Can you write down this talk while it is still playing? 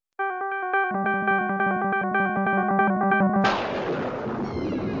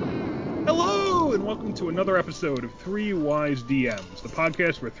to another episode of Three Wise DMs, the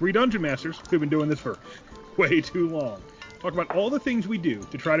podcast where three dungeon masters, who've been doing this for way too long, talk about all the things we do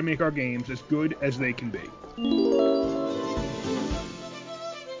to try to make our games as good as they can be.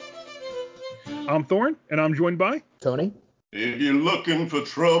 I'm Thorn, and I'm joined by Tony. If you're looking for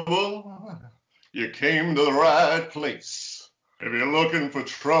trouble, you came to the right place. If you're looking for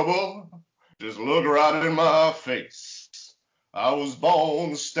trouble, just look right in my face. I was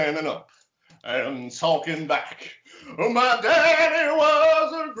born standing up and talking back. My daddy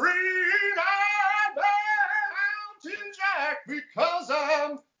was a green-eyed mountain jack because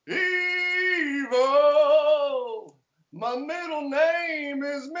I'm evil. My middle name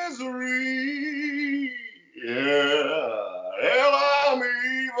is Misery. Yeah, hell, I'm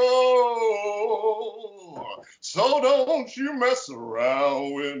evil. So don't you mess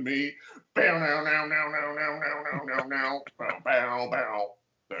around with me. Bow, now, now, now, now, now, now, now, now, now. Bow, bow, bow.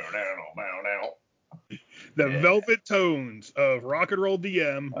 Bow, bow, bow, bow. the velvet tones of Rock and Roll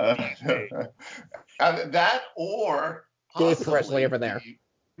DM. That or Dave Presley over there.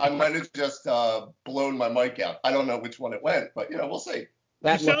 I might have just blown my mic out. I don't know which one it went, but we'll see.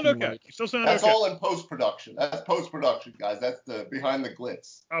 You sound okay. You still sound That's okay. all in post-production. That's post-production, guys. That's the behind the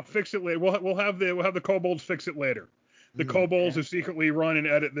glitz. I'll fix it later. We'll have the kobolds fix it later. The kobolds who secretly run and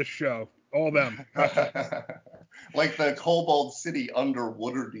edit this show. All them. Like the Kobold City under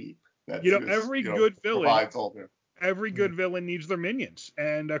Waterdeep. Every good villain provides all their... Every good villain needs their minions,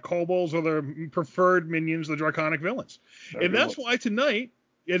 and kobolds are their preferred minions, the draconic villains. And that's why tonight,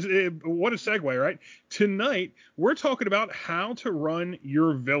 what a segue, right? Tonight, we're talking about how to run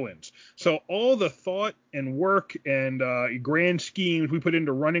your villains. So all the thought and work and grand schemes we put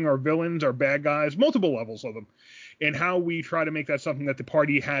into running our villains, our bad guys, multiple levels of them, and how we try to make that something that the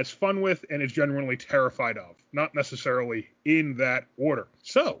party has fun with and is genuinely terrified of, not necessarily in that order.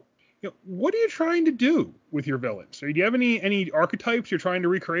 So, what are you trying to do with your villains? Do you have any archetypes you're trying to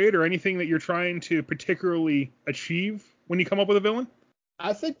recreate or anything that you're trying to particularly achieve when you come up with a villain?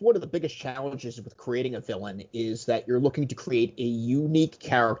 I think one of the biggest challenges with creating a villain is that you're looking to create a unique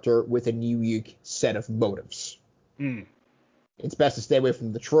character with a unique set of motives. It's best to stay away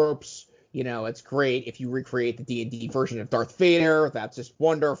from the tropes. It's great if you recreate the D&D version of Darth Vader. That's just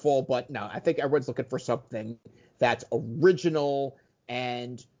wonderful. But no, I think everyone's looking for something that's original,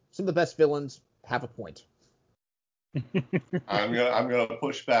 and some of the best villains have a point. I'm gonna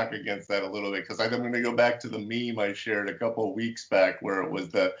push back against that a little bit, because I'm gonna go back to the meme I shared a couple of weeks back where it was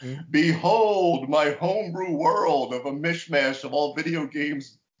the behold my homebrew world of a mishmash of all video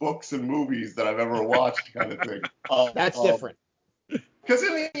games, books, and movies that I've ever watched kind of thing. That's different. Because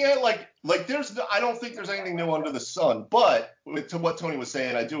in the end, like I don't think there's anything new under the sun. But to what Tony was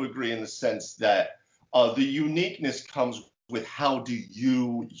saying, I do agree in the sense that the uniqueness comes with how do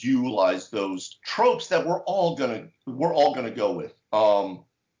you utilize those tropes that we're all gonna go with.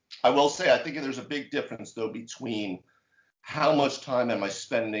 I will say I think there's a big difference though between how much time am I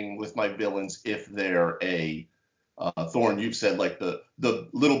spending with my villains if they're a Thorn, you've said like the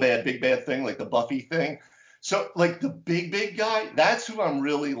little bad big bad thing, like the Buffy thing. So like the big guy, that's who I'm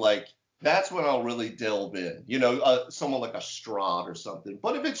really like. That's when I'll really delve in. Someone like a Strahd or something.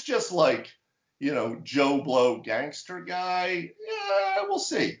 But if it's just like Joe Blow gangster guy, yeah, we'll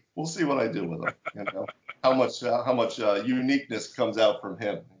see. We'll see what I do with him. How much uniqueness comes out from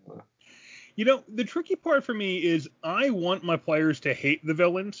him. The tricky part for me is I want my players to hate the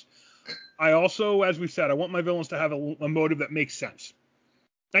villains. I also, as we said, I want my villains to have a motive that makes sense.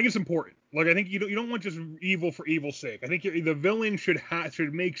 I think it's important. Like, I think you don't want just evil for evil's sake. I think the villain should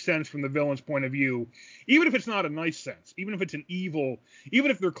make sense from the villain's point of view, even if it's not a nice sense, even if it's an evil, even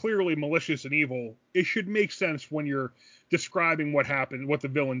if they're clearly malicious and evil, it should make sense when you're describing what happened, what the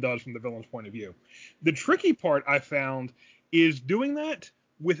villain does from the villain's point of view. The tricky part I found is doing that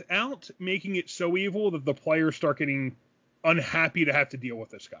without making it so evil that the players start getting unhappy to have to deal with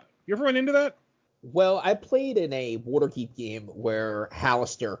this guy. You ever run into that? Well, I played in a Waterdeep game where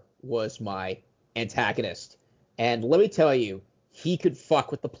Hallister was my antagonist. And let me tell you, he could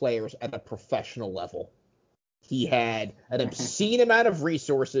fuck with the players at a professional level. He had an obscene amount of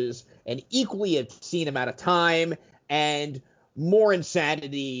resources, an equally obscene amount of time, and more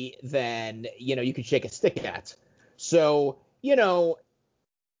insanity than, you could shake a stick at. So,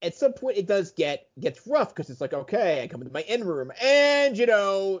 at some point it gets rough because it's like, okay, I come into my inn room and,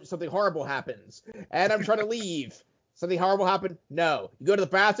 something horrible happens and I'm trying to leave. Something horrible happened? No. You go to the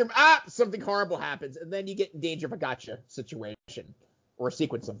bathroom, something horrible happens, and then you get in danger of a gotcha situation or a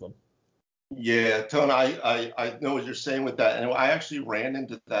sequence of them. Yeah, Tone, I know what you're saying with that, and I actually ran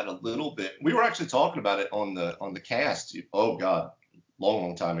into that a little bit. We were actually talking about it on the cast. Oh God,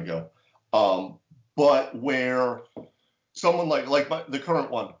 long time ago. but where someone the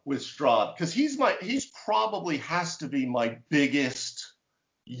current one with Strahd, because he's probably has to be my biggest,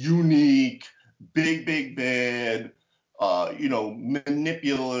 unique, big bad,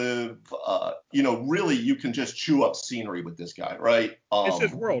 manipulative, really you can just chew up scenery with this guy, right? It's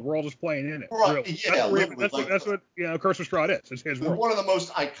his world. We're all just playing in it. Right. Really. Yeah. That's what Curse of Strahd is. It's his world. One of the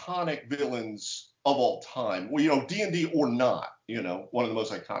most iconic villains of all time. Well, D&D or not, one of the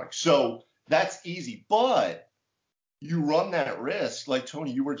most iconic. So that's easy, but you run that risk, like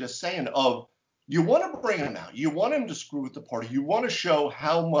Tony, you were just saying, of you want to bring him out. You want him to screw with the party. You want to show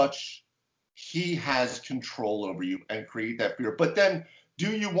how much he has control over you and create that fear. But then do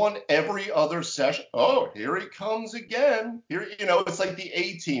you want every other session? Oh, here he comes again. Here, it's like the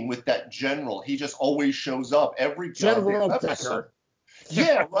A-Team with that general. He just always shows up every General Decker.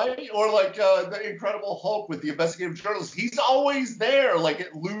 Yeah, right? Or like the Incredible Hulk with the investigative journalist. He's always there. Like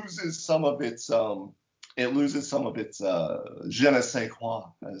it loses some of its je ne sais quoi.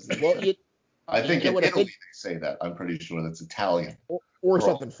 I think in Italy they say that. I'm pretty sure that's Italian. Or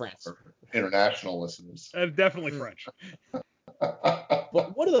something French. International listeners. Definitely French.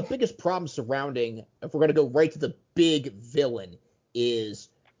 But one of the biggest problems surrounding, if we're going to go right to the big villain, is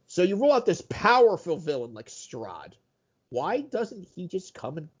so you roll out this powerful villain like Strahd. Why doesn't he just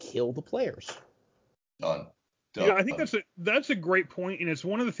come and kill the players? Done. Yeah, I think that's a great point, and it's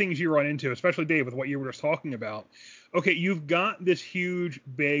one of the things you run into, especially Dave, with what you were just talking about. Okay, you've got this huge,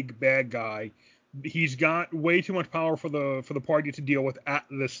 big, bad guy. He's got way too much power for the party to deal with at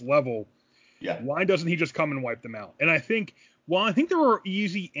this level. Yeah. Why doesn't he just come and wipe them out? And I think, while I think there are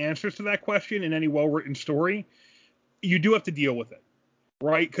easy answers to that question in any well-written story, you do have to deal with it,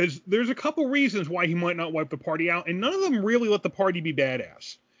 right? Because there's a couple reasons why he might not wipe the party out, and none of them really let the party be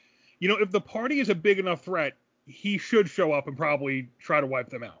badass. If the party is a big enough threat, he should show up and probably try to wipe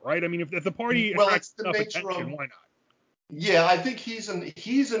them out, right? I mean, if the party attracts enough attention, why not? Yeah, I think he's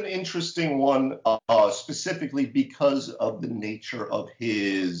an interesting one, specifically because of the nature of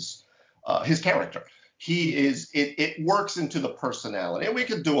his character. It works into the personality, and we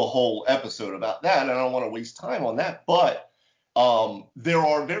could do a whole episode about that, and I don't want to waste time on that, but there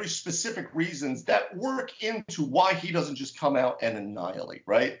are very specific reasons that work into why he doesn't just come out and annihilate,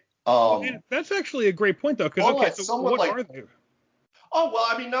 right? That's actually a great point, though, because what are they? Oh, well,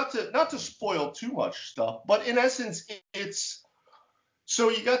 I mean, not to spoil too much stuff, but in essence, it's so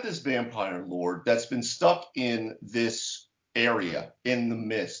you got this vampire lord that's been stuck in this area in the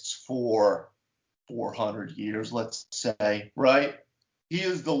mists for 400 years, let's say, right? He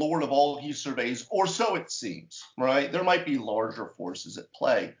is the lord of all he surveys, or so it seems, right? There might be larger forces at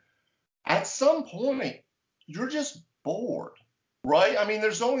play. At some point, you're just bored. Right? I mean,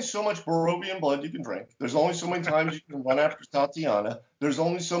 there's only so much Barovian blood you can drink. There's only so many times you can run after Tatiana. There's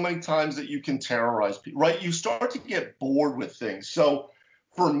only so many times that you can terrorize people, right? You start to get bored with things. So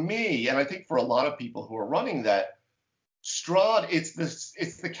for me, and I think for a lot of people who are running that, Strahd,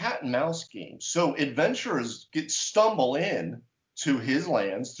 it's the cat and mouse game. So adventurers stumble in to his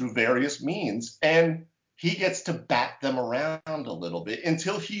lands through various means, and he gets to bat them around a little bit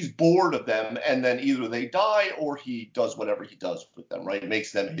until he's bored of them, and then either they die or he does whatever he does with them, right? It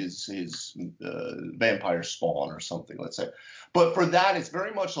makes them his vampire spawn or something, let's say. But for that, it's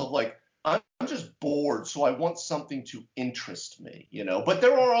very much of like, I'm just bored, so I want something to interest me, But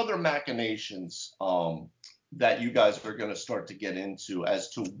there are other machinations that you guys are going to start to get into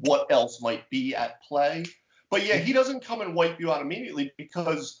as to what else might be at play. But yeah, he doesn't come and wipe you out immediately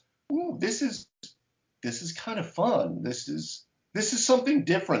because this is kind of fun. This is something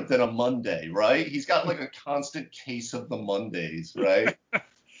different than a Monday, right? He's got like a constant case of the Mondays, right?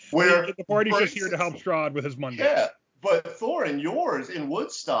 Where the party's just here to help Strahd with his Mondays. Yeah, but Thorin, yours in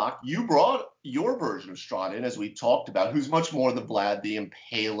Woodstock, you brought your version of Strahd in, as we talked about, who's much more the Vlad the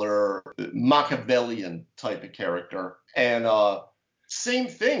Impaler, Machiavellian type of character. And same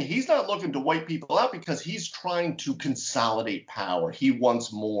thing. He's not looking to wipe people out because he's trying to consolidate power. He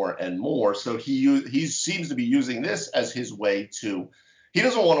wants more and more. So he seems to be using this as his way to. He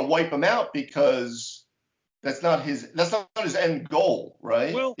doesn't want to wipe them out because that's not his end goal,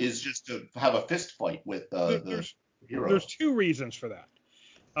 right? Well, is just to have a fist fight with the hero. There's two reasons for that,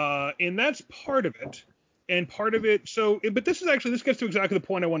 and that's part of it. And part of it, but this gets to exactly the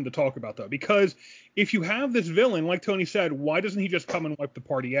point I wanted to talk about, though, because if you have this villain, like Tony said, why doesn't he just come and wipe the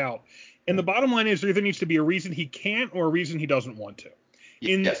party out? And the bottom line is there either needs to be a reason he can't or a reason he doesn't want to.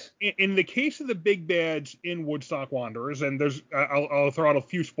 In the case of the big bads in Woodstock Wanderers, and I'll throw out a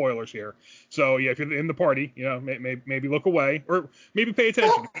few spoilers here. So yeah, if you're in the party, maybe look away or maybe pay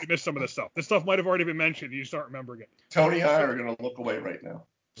attention. You miss some of this stuff. This stuff might have already been mentioned. You start remembering it. Tony and I are going to look away right now.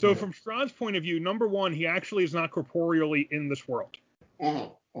 So from Strahd's point of view, number one, he actually is not corporeally in this world.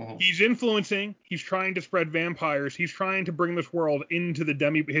 He's influencing. He's trying to spread vampires. He's trying to bring this world into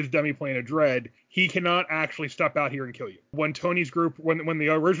his demiplane of dread. He cannot actually step out here and kill you. When Tony's group, when the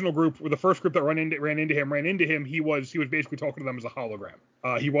original group, the first group that ran into him, he was basically talking to them as a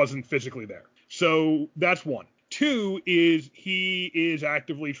hologram. He wasn't physically there. So that's one. Two is he is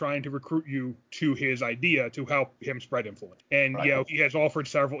actively trying to recruit you to his idea to help him spread influence. And he has offered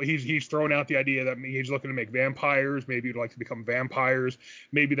several. He's thrown out the idea that he's looking to make vampires. Maybe you'd like to become vampires.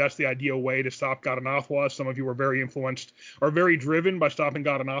 Maybe that's the ideal way to stop Ghatanathwa. Some of you are very influenced or very driven by stopping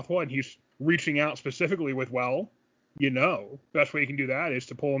Ghatanathwa, and he's reaching out specifically with, best way you can do that is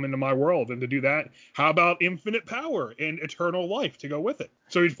to pull him into my world. And to do that, how about infinite power and eternal life to go with it?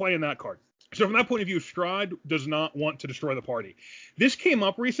 So he's playing that card. So from that point of view, Strahd does not want to destroy the party. This came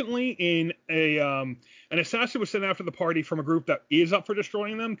up recently in an assassin was sent after the party from a group that is up for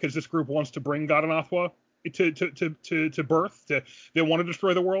destroying them, because this group wants to bring Ghatanathwa to birth. They want to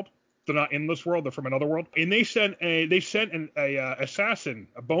destroy the world. They're not in this world. They're from another world. And they sent an assassin,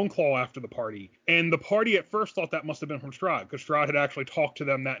 a Bone Claw, after the party. And the party at first thought that must have been from Strahd, because Strahd had actually talked to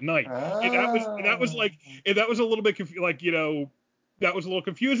them that night. And that was a little bit that was a little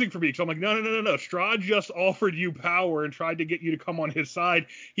confusing for me, because I'm like, no. Strahd just offered you power and tried to get you to come on his side.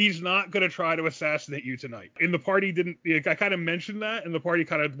 He's not going to try to assassinate you tonight. And the party didn't. I kind of mentioned that, and the party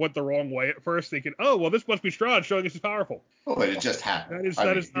kind of went the wrong way at first, thinking, oh, well, this must be Strahd showing us he's powerful. Oh, but it just happened.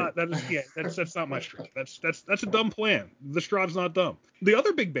 That's not my strength. That's a dumb plan. The Strahd's not dumb. The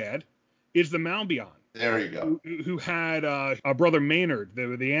other big bad is the Malbion. There you go. Who had Brother Maynard,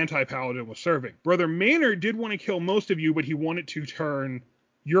 the anti-paladin, was serving. Brother Maynard did want to kill most of you, but he wanted to turn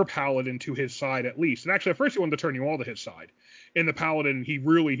your paladin to his side at least. And actually, at first he wanted to turn you all to his side. And the paladin, he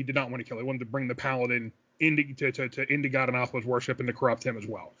did not want to kill. He wanted to bring the paladin into Ghatanathwa's worship and to corrupt him as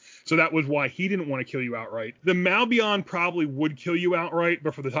well. So that was why he didn't want to kill you outright. The Malbion probably would kill you outright,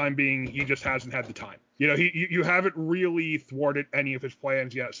 but for the time being, he just hasn't had the time. You haven't really thwarted any of his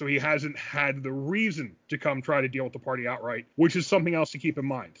plans yet, so he hasn't had the reason to come try to deal with the party outright, which is something else to keep in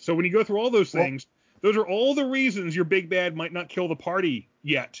mind. So when you go through all those things, those are all the reasons your big bad might not kill the party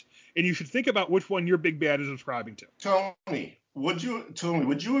yet. And you should think about which one your big bad is ascribing to. Tony, would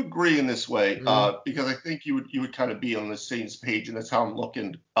you agree in this way? Because I think you would kind of be on the same page, and that's how I'm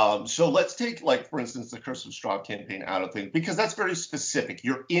looking. So let's take, like, for instance, the Curse of Strahd campaign out of things, because that's very specific.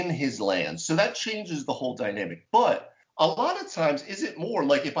 You're in his land, so that changes the whole dynamic. But a lot of times, is it more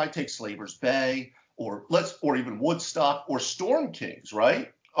like if I take Slaver's Bay or even Woodstock or Storm Kings,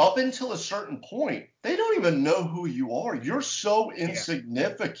 right? Up until a certain point, they don't even know who you are. You're so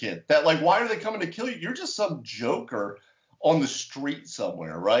insignificant that, like, why are they coming to kill you? You're just some joker on the street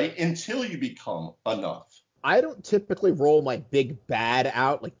somewhere, right? Until you become enough. I don't typically roll my big bad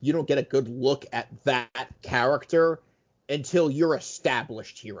out. Like, you don't get a good look at that character until you're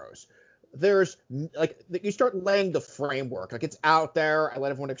established heroes. There's, like, you start laying the framework. Like, it's out there. I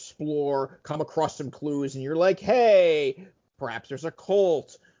let everyone explore, come across some clues, and you're like, hey, perhaps there's a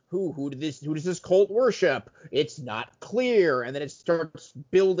cult. Who does this cult worship? It's not clear. And then it starts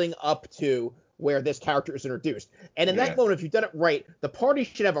building up to where this character is introduced. And in that moment, if you've done it right, the party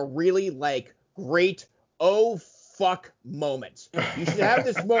should have a really, like, great, oh, fuck moment. You should have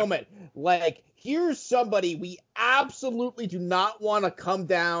this moment, like, here's somebody we absolutely do not want to come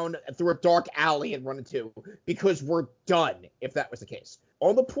down through a dark alley and run into, because we're done, if that was the case.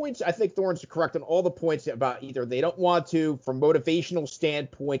 All the points, I think Thorns are correct on all the points about either they don't want to from motivational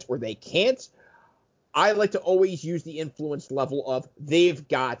standpoint or they can't. I like to always use the influence level of they've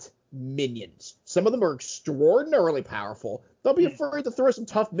got minions. Some of them are extraordinarily powerful. They'll be afraid to throw some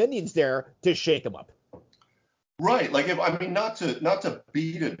tough minions there to shake them up. Right. Like, not to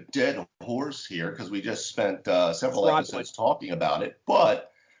beat a dead horse here, because we just spent several episodes talking about it,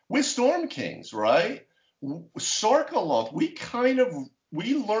 but with Storm Kings, right? Sarkaloth,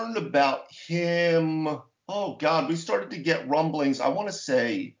 we learned about him. Oh God, we started to get rumblings. I want to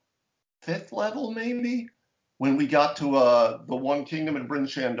say 5th level, maybe, when we got to the One Kingdom in Bryn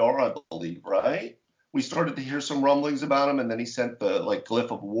Shandar, I believe, right? We started to hear some rumblings about him, and then he sent the, like,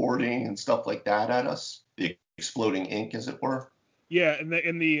 glyph of warding and stuff like that at us, the exploding ink, as it were. Yeah,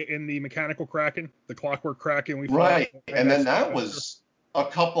 in the mechanical kraken, the clockwork kraken, we right, and then that was a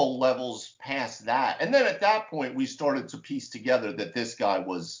couple levels past that, and then at that point we started to piece together that this guy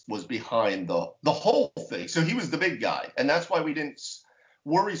was behind the whole thing. So he was the big guy, and that's why we didn't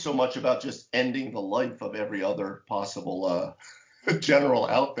worry so much about just ending the life of every other possible general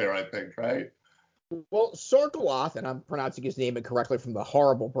out there, I think, right? Well, Sokolov, and I'm pronouncing his name incorrectly from the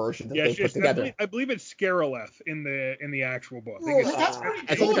horrible version that they put together. I believe it's Scaroleth in the actual book. That's pretty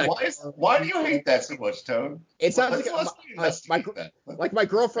good. Why do you hate that so much, Tone? It sounds like my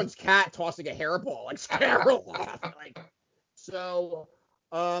girlfriend's cat tossing a hairball, like Scaroleth.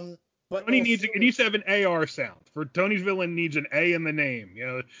 But Tony it needs to have an AR sound. For Tony's villain needs an A in the name.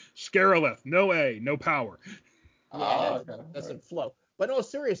 Scaroleth, no A, no power. Yeah, doesn't flow. But in all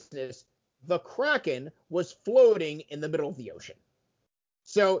seriousness, the Kraken was floating in the middle of the ocean.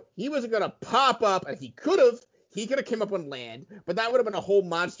 So he wasn't going to pop up, and he could have came up on land, but that would have been a whole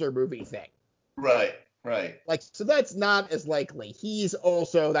monster movie thing. Right. So that's not as likely. He's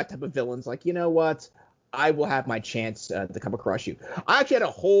also that type of villain's like, you know what? I will have my chance to come across you. I actually had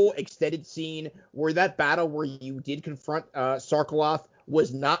a whole extended scene where that battle where you did confront Sokolov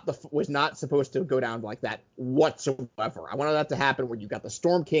was not supposed to go down like that whatsoever. I wanted that to happen where you got the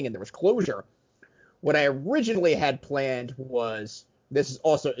Storm King and there was closure. What I originally had planned was, this is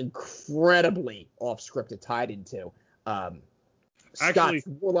also incredibly off-scripted, tied into Scott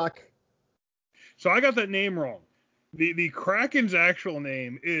Warlock. So I got that name wrong. The Kraken's actual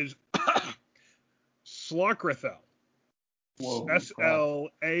name is Slokrathel. Slarkrethl.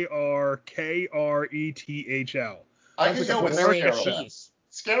 I could go with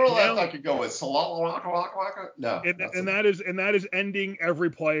Scaroleth. I could go with Salak. No. And that is ending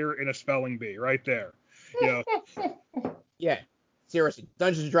every player in a spelling bee right there. Yeah. Seriously,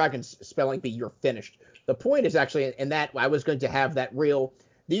 Dungeons and Dragons spelling bee, you're finished. The point is actually in that I was going to have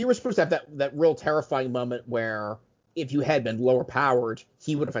you were supposed to have that real terrifying moment where if you had been lower powered,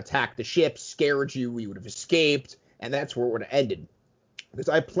 he would have attacked the ship, scared you, you would have escaped, and that's where it would have ended. Because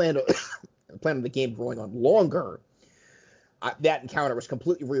I planned on the game going on longer. That encounter was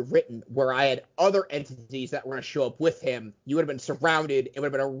completely rewritten, where I had other entities that were going to show up with him. You would have been surrounded. It would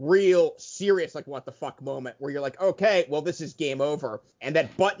have been a real serious, like, what the fuck moment where you're like, okay, well, this is game over. And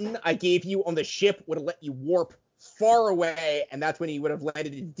that button I gave you on the ship would have let you warp far away, and that's when you would have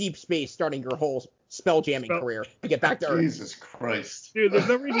landed in deep space, starting your whole spell jamming career to get back to Earth. Jesus Christ. Dude, there's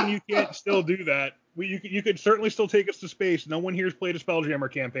no reason you can't still do that. You could certainly still take us to space. No one here's played a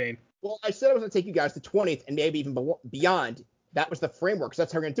Spelljammer campaign. Well, I said I was going to take you guys to 20th and maybe even beyond. That was the framework. So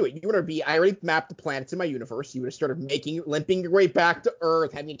that's how we're going to do it. I already mapped the planets in my universe. You would have started limping your way back to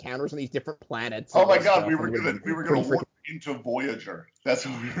Earth, having encounters on these different planets. Oh my God, we were going to warp into Voyager. That's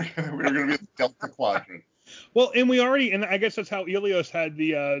what we were going to be in the Delta Quadrant. Well, and I guess that's how Ilios had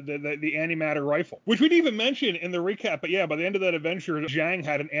the antimatter rifle, which we didn't even mention in the recap. But yeah, by the end of that adventure, Zhang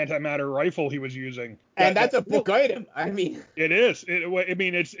had an antimatter rifle he was using. And that's a book item. I mean, it is.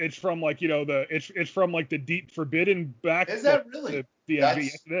 It's from like it's from like the Deep Forbidden back. Is that really? The DMG.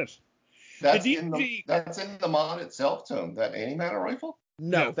 Yes, it is. That's in the mod itself, Tom. That antimatter rifle.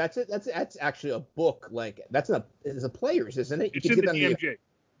 No, that's it. That's actually a book. Like it's a player's, isn't it? It's in the DMG.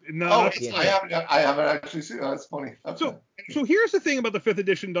 No, I haven't actually seen it. That's funny. Okay. So here's the thing about the 5th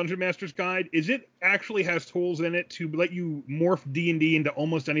edition Dungeon Master's Guide is it actually has tools in it to let you morph D&D into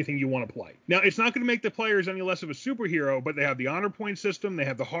almost anything you want to play. Now, it's not going to make the players any less of a superhero, but they have the honor point system, they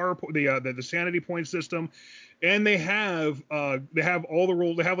have the horror, the sanity point system, and they have all the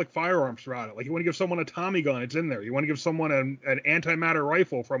rules. They have like firearms throughout it. Like you want to give someone a Tommy gun, it's in there. You want to give someone an antimatter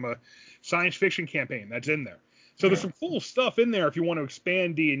rifle from a science fiction campaign, that's in there. So there's some cool stuff in there if you want to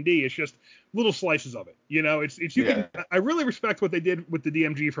expand D&D. It's just little slices of it. I really respect what they did with the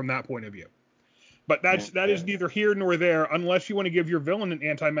DMG from that point of view. But that is neither here nor there unless you want to give your villain an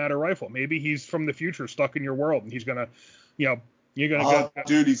antimatter rifle. Maybe he's from the future, stuck in your world, and he's gonna, you're gonna go.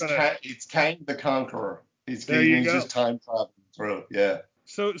 Dude, it's Kang the Conqueror. He's just time traveling through. Yeah.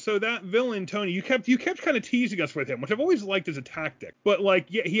 So that villain, Tony, you kept kind of teasing us with him, which I've always liked as a tactic. But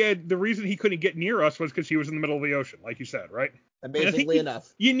he had the reason he couldn't get near us was because he was in the middle of the ocean, like you said, right? Amazingly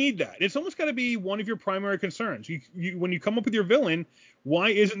enough. You need that. It's almost got to be one of your primary concerns. You when you come up with your villain,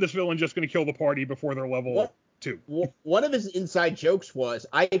 why isn't this villain just going to kill the party before they're level 2? One of his inside jokes was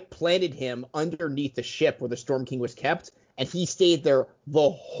I planted him underneath the ship where the Storm King was kept, and he stayed there the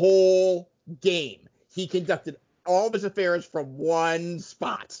whole game. He conducted all of his affairs from one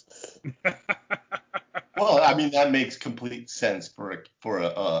spot. Well, I mean, that makes complete sense for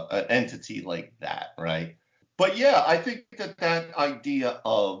an entity like that, right? But yeah, I think that idea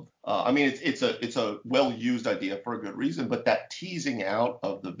of, it's a well-used idea for a good reason, but that teasing out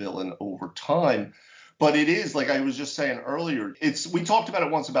of the villain over time. But it is, like I was just saying earlier, we talked about it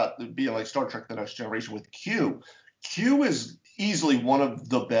once about being like Star Trek: The Next Generation with Q. Q is easily one of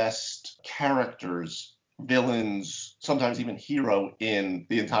the best characters, villains, sometimes even hero in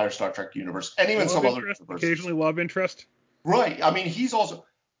the entire Star Trek universe, and even some other universes. Occasionally love interest. Right. I mean, he's also,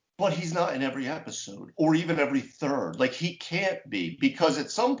 but he's not in every episode or even every third. Like, he can't be, because at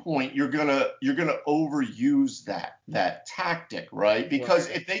some point you're gonna overuse that tactic, right? Because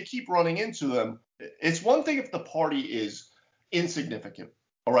if they keep running into them, it's one thing if the party is insignificant,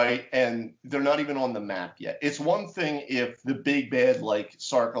 all right, and they're not even on the map yet. It's one thing if the big bad like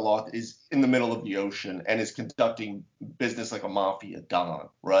Sarkaloth is in the middle of the ocean and is conducting business like a mafia don,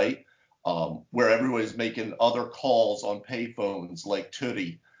 right? Where everybody's making other calls on payphones like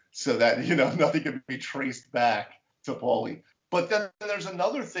Tootie, so that, nothing can be traced back to Paulie. But then there's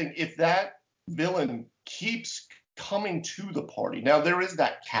another thing. If that villain keeps coming to the party, now there is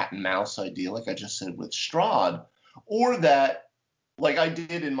that cat and mouse idea, like I just said with Strahd, or that, like I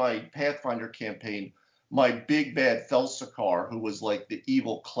did in my Pathfinder campaign, my big bad Thelsakar, who was like the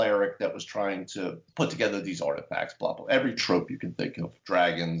evil cleric that was trying to put together these artifacts, blah, blah, every trope you can think of,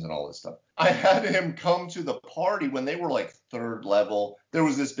 dragons and all this stuff. I had him come to the party when they were like third level. There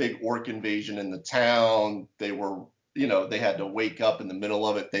was this big orc invasion in the town. They were, they had to wake up in the middle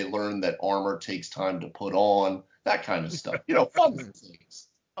of it. They learned that armor takes time to put on, that kind of stuff, fun things.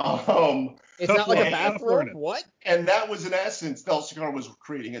 It's not like a bathroom. What? And that was, in essence, Thelsakar was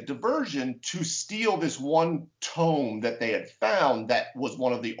creating a diversion to steal this one tome that they had found that was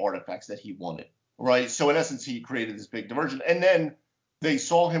one of the artifacts that he wanted, right? So in essence, he created this big diversion. And then they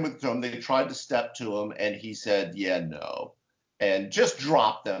saw him with the tome. They tried to step to him, and he said, yeah, no, and just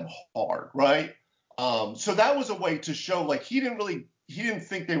dropped them hard, right? So that was a way to show, like, he didn't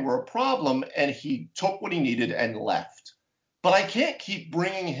think they were a problem, and he took what he needed and left. But I can't keep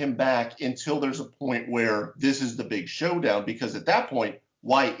bringing him back until there's a point where this is the big showdown, because at that point,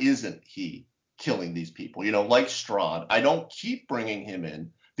 why isn't he killing these people? Like Strahd, I don't keep bringing him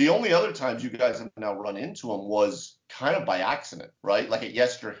in. The only other times you guys have now run into him was kind of by accident, right? Like at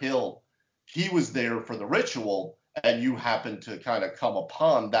Yester Hill, he was there for the ritual, and you happened to kind of come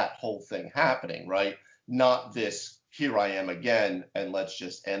upon that whole thing happening, right? Not this, here I am again, and let's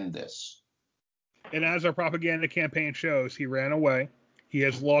just end this. And as our propaganda campaign shows, he ran away. He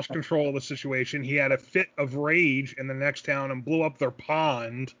has lost control of the situation. He had a fit of rage in the next town and blew up their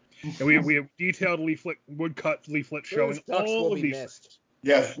pond. And we have detailed woodcut leaflets showing all of these things.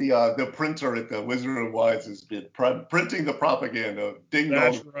 Yes, the printer at the Wizard of Wise has been printing the propaganda. Ding dong.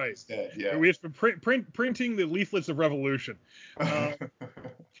 That's right. Instead. Yeah. We have been printing the leaflets of revolution. I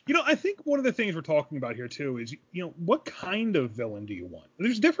think one of the things we're talking about here too is, what kind of villain do you want?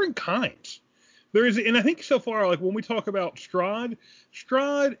 There's different kinds. There is, and I think so far, like when we talk about Strahd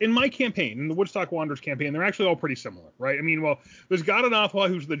in my campaign, in the Woodstock Wanderers campaign, they're actually all pretty similar, right? I mean, well, there's Gadadothwa,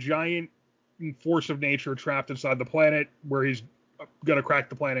 who's the giant force of nature trapped inside the planet, where he's gonna crack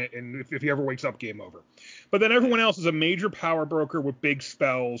the planet, and if he ever wakes up, game over. But then everyone else is a major power broker with big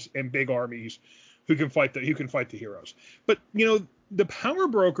spells and big armies who can fight the heroes. But the power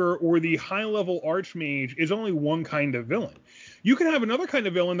broker or the high level archmage is only one kind of villain. You can have another kind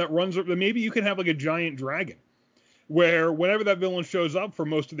of villain that maybe you can have like a giant dragon, where whenever that villain shows up for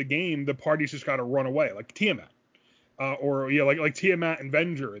most of the game, the party's just got to run away, like Tiamat. Like Tiamat and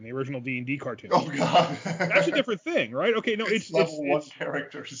Venger in the original D&D cartoon. Oh God, that's a different thing, right? Okay, no, it's level one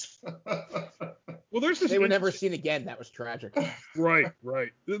characters. Well, there's this. They were never seen again. That was tragic. Right.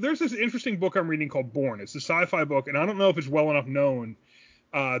 There's this interesting book I'm reading called Born. It's a sci-fi book, and I don't know if it's well enough known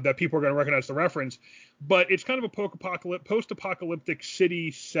that people are going to recognize the reference, but it's kind of a post-apocalyptic city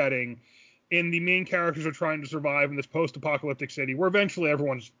setting, and the main characters are trying to survive in this post-apocalyptic city where eventually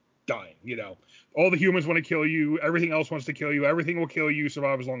everyone's dying. All the humans want to kill you, everything else wants to kill you, everything will kill you,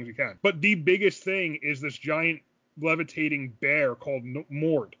 survive as long as you can. But the biggest thing is this giant levitating bear called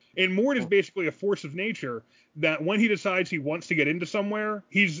Mord. And Mord is basically a force of nature that when he decides he wants to get into somewhere,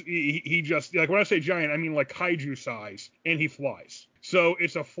 he just, like when I say giant, I mean like kaiju size, and he flies. So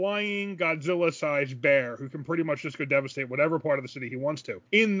it's a flying Godzilla-sized bear who can pretty much just go devastate whatever part of the city he wants to.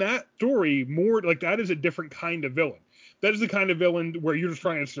 In that story, Mord, like that is a different kind of villain. That is the kind of villain where you're just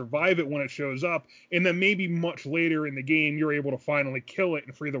trying to survive it when it shows up, and then maybe much later in the game you're able to finally kill it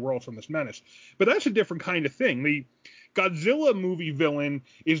and free the world from this menace. But that's a different kind of thing. The Godzilla movie villain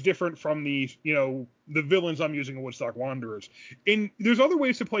is different from the villains I'm using in Woodstock Wanderers. And there's other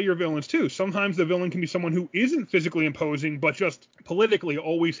ways to play your villains too. Sometimes the villain can be someone who isn't physically imposing, but just politically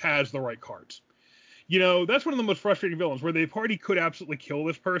always has the right cards. That's one of the most frustrating villains, where the party could absolutely kill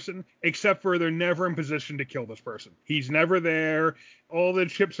this person, except for they're never in position to kill this person. He's never there. All the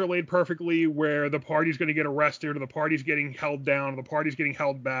chips are laid perfectly where the party's going to get arrested, or the party's getting held down, or the party's getting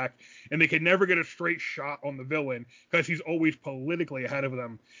held back, and they can never get a straight shot on the villain because he's always politically ahead of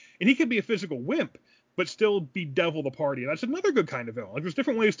them. And he could be a physical wimp, but still bedevil the party. That's another good kind of villain. Like, there's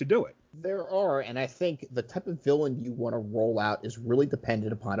different ways to do it. There are, and I think the type of villain you want to roll out is really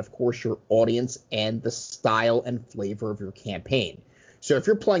dependent upon, of course, your audience and the style and flavor of your campaign. So if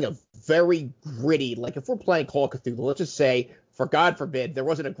you're playing a very gritty, like if we're playing Call of Cthulhu, let's just say, for God forbid, there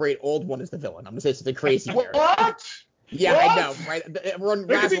wasn't a great old one as the villain. I'm going to say something crazy here. What? Yeah, What? I know, right? Everyone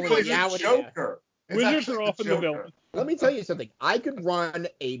razzling It's out a with Joker. It's Wizards actually are often the villain. Let me tell you something. I could run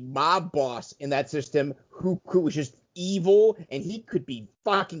a mob boss in that system who was just evil, and he could be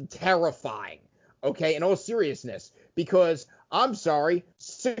fucking terrifying. Okay, in all seriousness, because I'm sorry,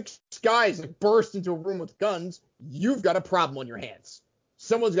 6 guys that burst into a room with guns, you've got a problem on your hands.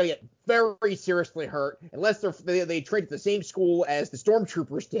 Someone's gonna get very seriously hurt unless they trained at the same school as the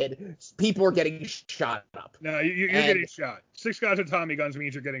stormtroopers did. People are getting shot up. No, you're getting shot. 6 guys with Tommy guns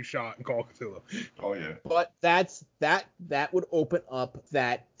means you're getting shot in Call of Cthulhu. Oh yeah. But that would open up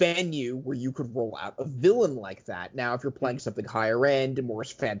that venue where you could roll out a villain like that. Now, if you're playing something higher end, more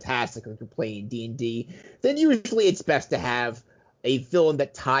fantastic, like you're playing D&D, then usually it's best to have a villain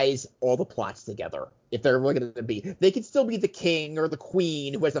that ties all the plots together. If they're really going to be, they could still be the king or the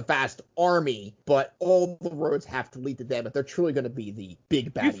queen who has a vast army, but all the roads have to lead to them if they're truly going to be the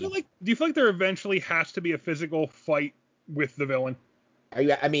big baddie. Do you feel like there eventually has to be a physical fight with the villain?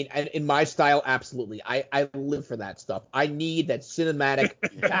 I mean, in my style, absolutely. I live for that stuff. I need that cinematic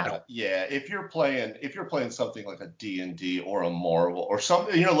battle. Yeah, if you're playing something like a D&D or a Marvel or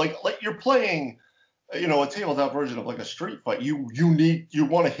something, like you're playing, a tabletop version of like a street fight, you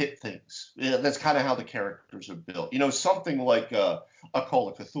want to hit things. Yeah, that's kind of how the characters are built. Something like a Call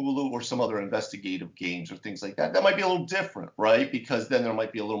of Cthulhu or some other investigative games or things like that. That might be a little different, right? Because then there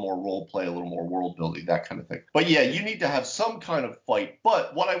might be a little more role play, a little more world building, that kind of thing. But yeah, you need to have some kind of fight.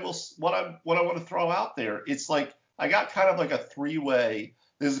 But what I want to throw out there, it's like I got kind of like a 3-way.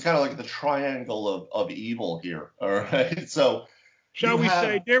 This is kind of like the triangle of evil here. All right, so. Dare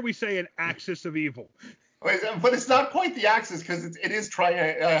we say, an axis of evil? But it's not quite the axis because it is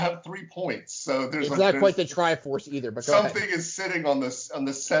triangle. I have 3 points, so there's. It's not quite the Triforce either. But something is sitting on the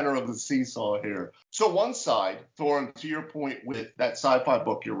center of the seesaw here. So one side, Thorin, to your point with that sci-fi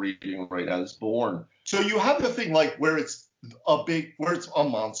book you're reading right now, is Born. So you have the thing like where it's a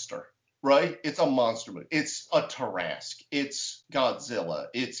monster, right? It's a monster movie. It's a Tarrasque. It's Godzilla.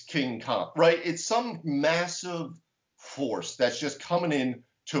 It's King Kong, right? It's some massive force that's just coming in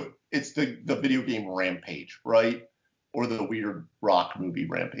it's the video game Rampage, right? Or the weird rock movie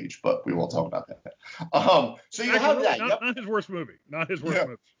Rampage, but we won't talk about that. So you have that. Not his worst movie. Not his worst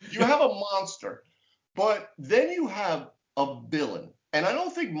movie. You have a monster, but then you have a villain. And I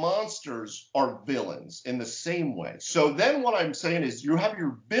don't think monsters are villains in the same way. So then what I'm saying is you have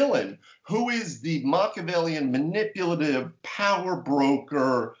your villain who is the Machiavellian, manipulative, power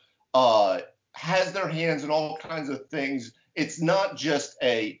broker, has their hands in all kinds of things. It's not just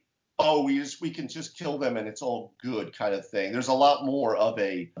we can just kill them and it's all good kind of thing. There's a lot more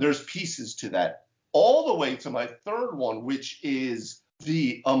there's pieces to that. All the way to my third one, which is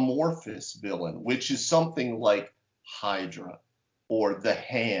the amorphous villain, which is something like Hydra or the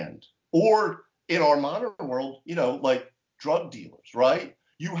Hand, or in our modern world, like drug dealers, right?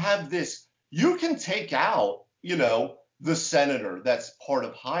 You have this, you can take out, the senator that's part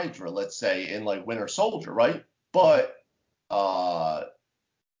of Hydra, let's say, in like Winter Soldier, right? But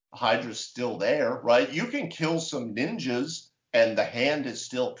Hydra's still there, right? You can kill some ninjas and the Hand is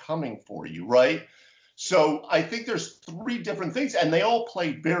still coming for you, right? So I think there's 3 different things, and they all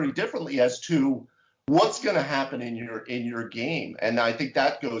play very differently as to what's going to happen in your game. And I think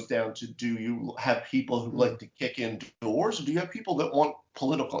that goes down to, do you have people who like to kick in doors, or do you have people that want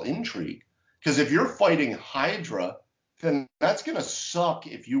political intrigue? Because if you're fighting Hydra, then that's going to suck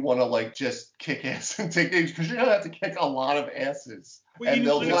if you want to like just kick ass and take names, because you're going to have to kick a lot of asses. Well, and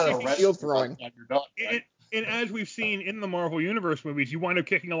they'll just arrest shield throwing. You're done, right? And as we've seen in the Marvel Universe movies, you wind up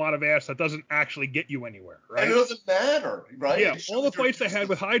kicking a lot of ass that doesn't actually get you anywhere, right? And it doesn't matter, right? Yeah, all the fights they had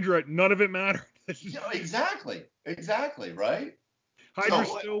with Hydra, none of it mattered. Yeah, exactly, right? Hydra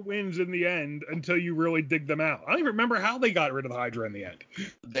still wins in the end until you really dig them out. I don't even remember how they got rid of the Hydra in the end.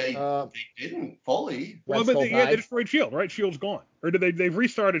 They didn't fully. Well, but they destroyed S.H.I.E.L.D., right? S.H.I.E.L.D.'s gone. Or they've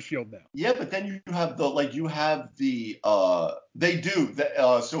restarted S.H.I.E.L.D. now. Yeah, but then you have they do.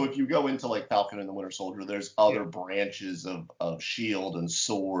 So if you go into like Falcon and the Winter Soldier, there's other branches of S.H.I.E.L.D. and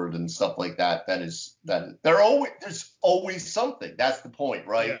S.W.O.R.D. and stuff like that. There's always something. That's the point,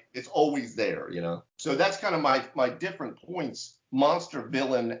 right? Yeah. It's always there, So that's kind of my different points. Monster,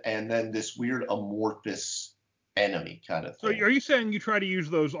 villain, and then this weird amorphous enemy kind of thing. So are you saying you try to use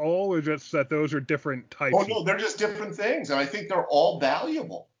those all, or just that those are different types? Oh, no, they're just different things, and I think they're all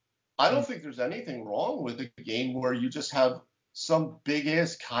valuable. I don't think there's anything wrong with a game where you just have some big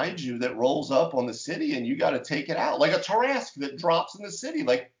ass kaiju that rolls up on the city and you got to take it out, like a Tarrasque that drops in the city.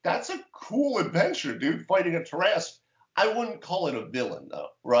 Like, that's a cool adventure, dude. Fighting a Tarrasque. I wouldn't call it a villain, though,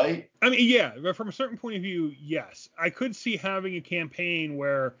 right? I mean, yeah, but from a certain point of view, yes. I could see having a campaign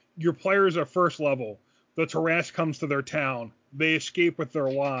where your players are first level, the Tarrasque comes to their town, they escape with their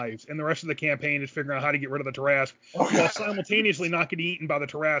lives, and the rest of the campaign is figuring out how to get rid of the Tarrasque, while simultaneously not getting eaten by the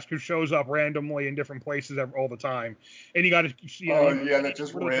Tarrasque, who shows up randomly in different places all the time. And you got to, that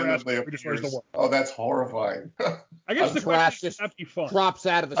just randomly appears. Oh, that's horrifying. I guess the question is, that'd be fun. Drops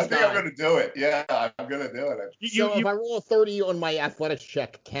out of the sky. I think I'm gonna do it. Yeah, I'm gonna do it. If I roll a 30 on my athletics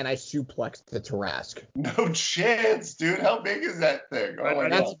check, can I suplex the Tarrasque? No chance, dude. How big is that thing? Oh my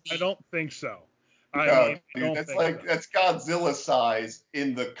God. I don't think so. Dude, that's Godzilla size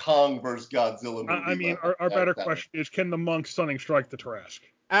in the Kong vs. Godzilla movie. I mean, our better question is, can the monk stunning strike the Tarrasque?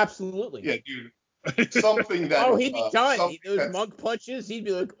 Absolutely. Yeah, dude. Something that. He'd be done. Those monk punches, he'd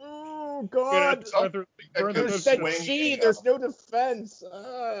be like, oh God. There's no defense.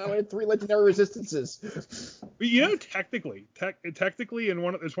 I had 3 legendary resistances. But technically,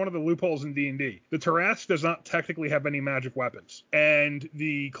 it's one of the loopholes in D&D. The Tarrasque does not technically have any magic weapons, and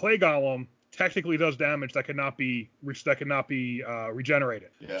the clay golem technically does damage that cannot be regenerated.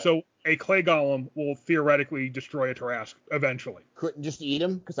 Yeah. So a clay golem will theoretically destroy a Tarrasque eventually. Couldn't just eat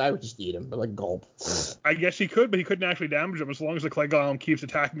him? Because I would just eat him, but like gulp. I guess he could, but he couldn't actually damage him. As long as the clay golem keeps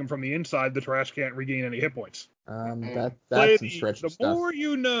attacking him from the inside, the Tarrasque can't regain any hit points. That's some stretchy stuff. The more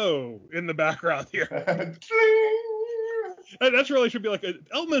you know in the background here. That's really should be like,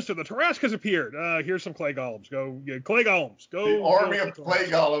 Elminster, the Tarrasque has appeared. Here's some clay golems. Clay golems. Go. The army of clay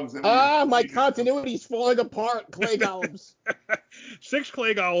golems. My continuity's falling apart. Clay golems. 6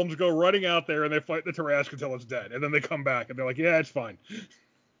 clay golems go running out there and they fight the Tarrasque until it's dead, and then they come back and they're like, yeah, it's fine.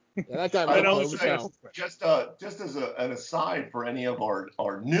 Yeah, that guy just as an aside for any of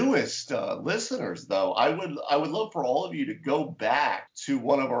our newest listeners, though, I would love for all of you to go back to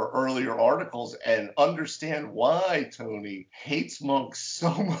one of our earlier articles and understand why Tony hates monks so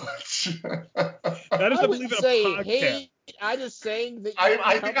much. That is, I believe, a podcast. Hate. I just saying that.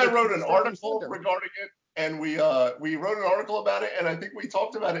 I think I wrote an article regarding it. And we wrote an article about it, and I think we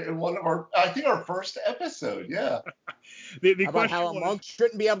talked about it in one of our first episode. Yeah. the about how a monk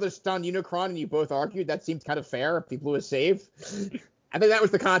shouldn't be able to stun Unicron, and you both argued that seemed kind of fair if he blew a save. I think that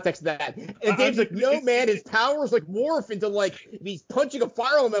was the context of that. And Dave's like, no, man, his powers like morph into like, if he's punching a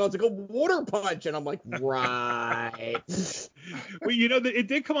fire elemental, it's like a water punch. And I'm like, right. Well, it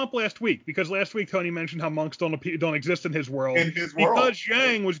did come up last week, because last week Tony mentioned how monks don't exist in his world. Because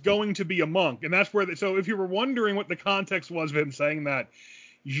Zhang was going to be a monk. And that's where, so if you were wondering what the context was of him saying that,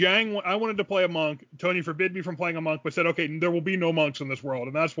 Zhang, I wanted to play a monk. Tony forbid me from playing a monk, but said, okay, there will be no monks in this world.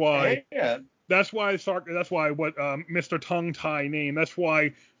 And that's why. Yeah. That's why Mr. Tongue Tie name. That's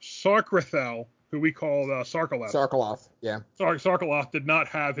why Sarkrathel, who we call Sarkaloth, yeah. Sorry, Sarkaloth did not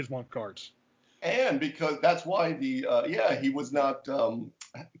have his monk cards. And because that's why he was not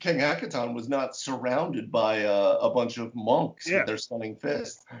King Hekaton was not surrounded by a bunch of monks with their stunning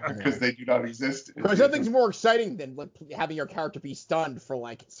fists, because they do not exist. Because nothing's more exciting than having your character be stunned for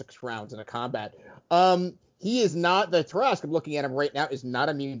like 6 rounds in a combat. He is not, the Tarrasque, I'm looking at him right now, is not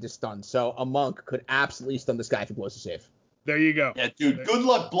immune to stun. So a monk could absolutely stun this guy if he blows a save. There you go. Yeah, dude, good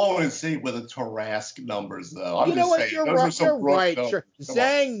luck blowing a save with a Tarrasque numbers, though. You know what? You're right. Sure.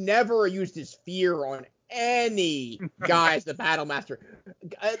 Zhang never used his fear on any guy as the battle master.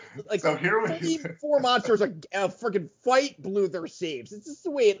 So here we 4 monsters, like a freaking fight blew their saves. It's just the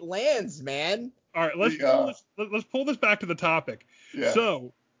way it lands, man. All right, let's pull this back to the topic. Yeah.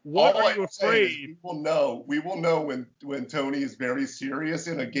 So, what are you afraid? We will know when Tony is very serious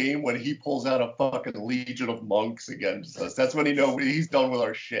in a game, when he pulls out a fucking legion of monks against us. That's when he's done with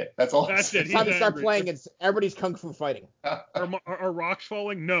our shit. That's all. That's it. It's time to start playing. It's everybody's kung fu fighting. Are rocks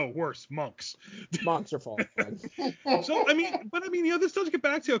falling? No, worse, monks. Monks are falling. So this does get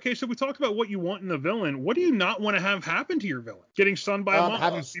back to, okay, so we talked about what you want in a villain. What do you not want to have happen to your villain? Getting stunned by a monk.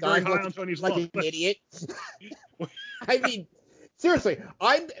 Having stunned like an idiot. I mean. Seriously,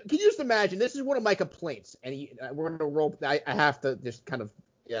 can you just imagine? This is one of my complaints, and we're going to roll. I have to just kind of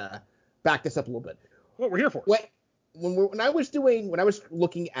back this up a little bit. What we're here for? When I was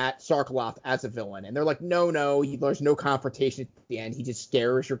looking at Sarkaloth as a villain, and they're like, no, there's no confrontation at the end. He just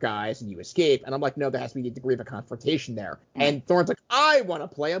scares your guys and you escape. And I'm like, no, there has to be a degree of a confrontation there. And Thorne's like, I want to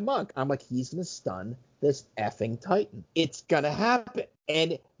play a monk. I'm like, he's going to stun this effing Titan. It's going to happen.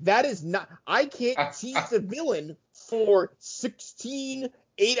 And that is not, I can't tease a villain for 16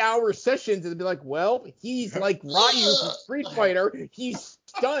 8-hour sessions and be like, well, he's like Ryu from Street Fighter. He's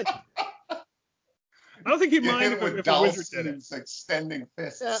done. I don't think he'd mind if a wizard did it. Extending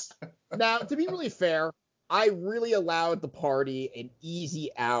fists. Now, to be really fair, I really allowed the party an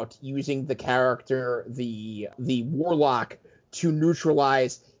easy out using the character, the warlock, to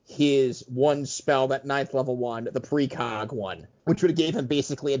neutralize his one spell, that 9th level one, the precog one, which would have gave him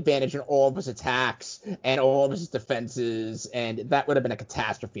basically advantage in all of his attacks and all of his defenses, and that would have been a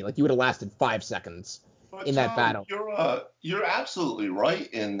catastrophe. Like, you would have lasted 5 seconds in that battle. You're absolutely right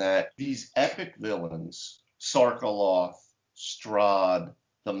in that these epic villains, Sarkaloth, Strahd,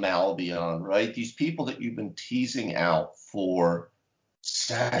 the Malbion, right? These people that you've been teasing out for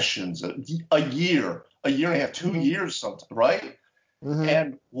sessions, a year and a half, 2 years sometimes, right? Mm-hmm.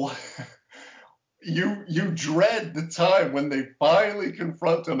 And what you dread the time when they finally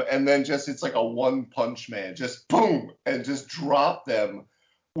confront them, and then just it's like a one punch man, just boom, and just drop them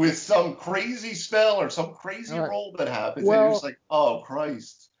with some crazy spell or some crazy roll that happens, and you're just like, oh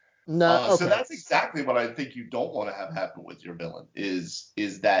Christ. No, okay. So that's exactly what I think you don't want to have happen with your villain is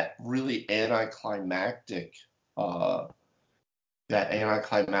that really anticlimactic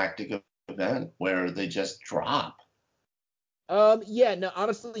event where they just drop.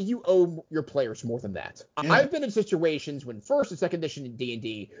 Honestly, you owe your players more than that. Yeah. I've been in situations when 1st and 2nd edition in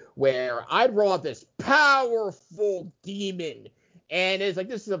D&D where I'd roll out this powerful demon, and it's like,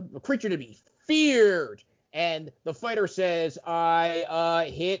 this is a creature to be feared. And the fighter says,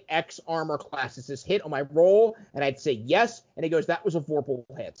 I hit X armor class. Is this hit on my roll? And I'd say yes. And he goes, that was a Vorpal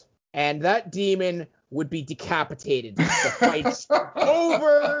hit. And that demon would be decapitated. The fight's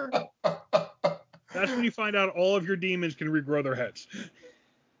over. That's when you find out all of your demons can regrow their heads.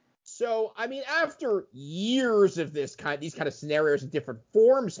 So, I mean, after years of these kind of scenarios in different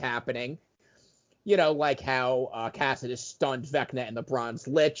forms happening, you know, like how Cassidy stunned Vecna and the Bronze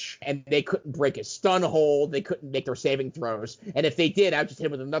Lich, and they couldn't break his stun hold, they couldn't make their saving throws, and if they did, I'd just hit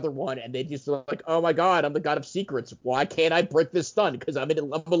him with another one, and they'd just like, oh my god, I'm the god of secrets, why can't I break this stun? Because I'm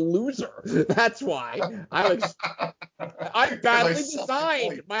a loser. That's why. I badly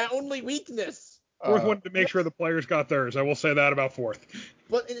designed my only weakness. Fourth wanted to make sure the players got theirs. I will say that about Fourth.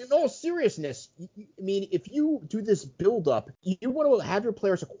 But in all seriousness, I mean, if you do this build-up, you want to have your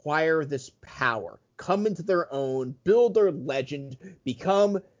players acquire this power, come into their own, build their legend, they're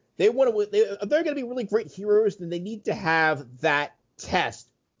going to be really great heroes, then they need to have that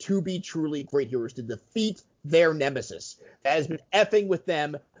test to be truly great heroes, to defeat their nemesis that has been effing with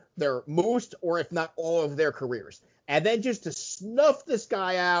them their most, or if not all of their careers. And then just to snuff this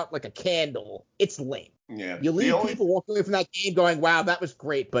guy out like a candle, it's lame. Yeah. You leave people walking away from that game going, wow, that was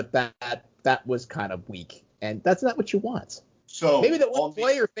great, but that was kind of weak. And that's not what you want. So maybe that one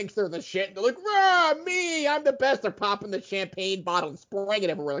player thinks they're the shit, and they're like, rah, me, I'm the best. They're popping the champagne bottle and spraying it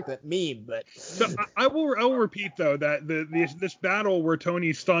everywhere like that meme. But so I will repeat though that this battle where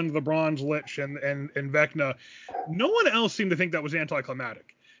Tony stunned the Bronze Lich and Vecna, no one else seemed to think that was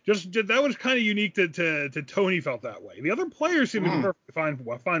anticlimactic. Just that was kind of unique to Tony felt that way. The other players seemed to be perfectly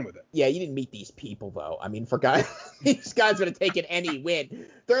fine with it. Yeah, you didn't meet these people though. I mean, these guys would have taken any win.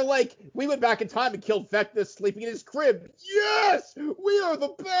 They're like, we went back in time and killed Vecna sleeping in his crib. Yes, we are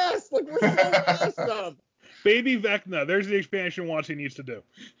the best. Like, we're so awesome. Baby Vecna, there's the expansion Watsi needs to do.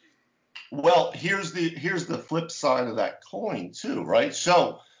 Well, here's the flip side of that coin too, right?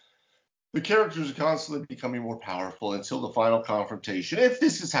 So the characters are constantly becoming more powerful until the final confrontation, if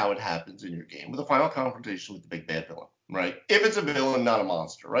this is how it happens in your game, with the final confrontation with the big bad villain, right? If it's a villain, not a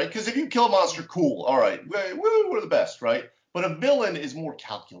monster, right? Because if you kill a monster, cool, all right, we're the best, right? But a villain is more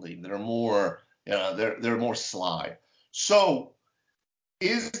calculating. They're more, they're more sly. So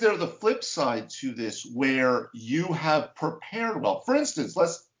is there the flip side to this where you have prepared well? For instance,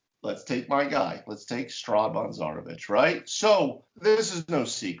 let's take my guy. Let's take Strahd von Zarovich, right? So this is no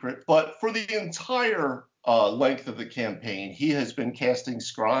secret, but for the entire length of the campaign, he has been casting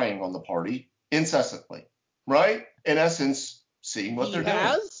scrying on the party incessantly, right? In essence, seeing what they're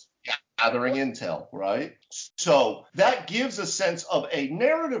doing. Gathering intel, right? So that gives a sense of a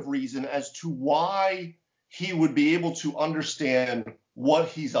narrative reason as to why he would be able to understand what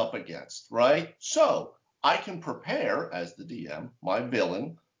he's up against, right? So I can prepare, as the DM, my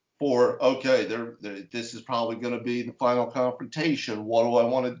villain, for, okay, this is probably going to be the final confrontation. What do I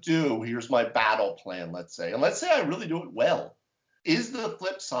want to do? Here's my battle plan, let's say. And let's say I really do it well. Is the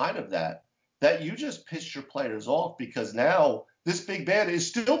flip side of that you just pissed your players off because now this big bad is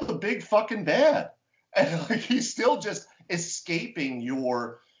still the big fucking bad. And like he's still just escaping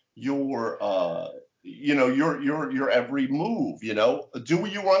your every move, you know? Do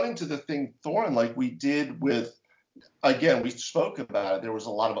you run into the thing, Thorin, like we did with, again, we spoke about it. There was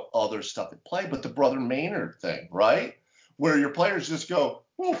a lot of other stuff at play, but the Brother Maynard thing, right? where your players just go,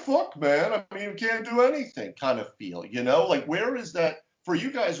 well, fuck, man. I mean, you can't do anything kind of feel, you know? Like, where is that, for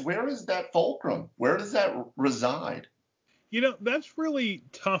you guys, where is that fulcrum? Where does that reside? That's really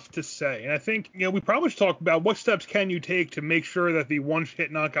tough to say. And I think, we probably should talk about what steps can you take to make sure that the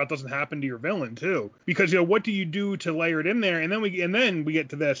one-hit knockout doesn't happen to your villain, too. Because, what do you do to layer it in there? And then we get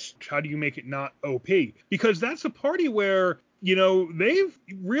to this, how do you make it not OP? Because that's a party where, they've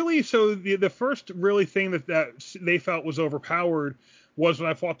really, so the first really thing that they felt was overpowered was when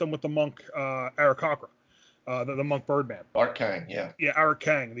I fought them with the monk, Aarakocra. The monk Birdman. Art Kang, yeah. Yeah, Art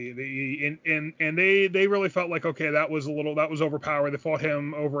Kang. And they really felt like, okay, that was overpowered. They fought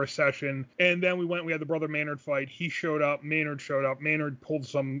him over a session. And then we had the Brother Maynard fight. He showed up, Maynard showed up. Maynard pulled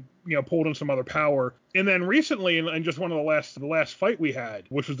in some other power. And then recently, in just one of the last fight we had,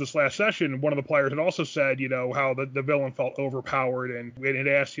 which was this last session, one of the players had also said, how the villain felt overpowered, and it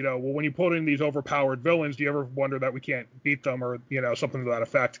asked, well, when you put in these overpowered villains, do you ever wonder that we can't beat them, or something to that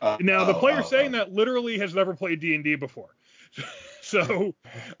effect? Now the player saying that literally has never played D&D before. So,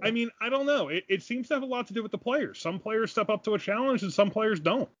 I mean, I don't know. It seems to have a lot to do with the players. Some players step up to a challenge and some players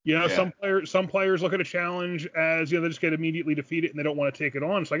don't. Some players look at a challenge as, they just get immediately defeated and they don't want to take it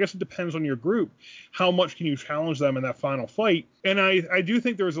on. So I guess it depends on your group. How much can you challenge them in that final fight? And I do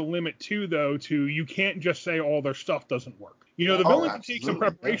think there's a limit too, though, to you can't just say all their stuff doesn't work. The villain can take some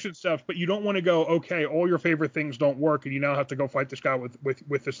preparation stuff, but you don't want to go, okay, all your favorite things don't work, and you now have to go fight this guy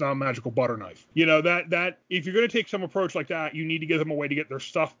with this non-magical butter knife. That if you're going to take some approach like that, you need to give them a way to get their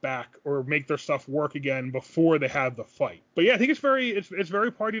stuff back or make their stuff work again before they have the fight. But yeah, I think it's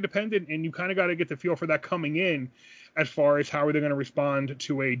very party dependent, and you kind of got to get the feel for that coming in, as far as how are they going to respond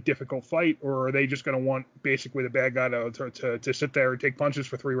to a difficult fight, or are they just going to want basically the bad guy to sit there and take punches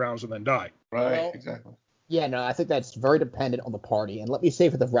for 3 rounds and then die? Right, exactly. Yeah, no, I think that's very dependent on the party. And let me say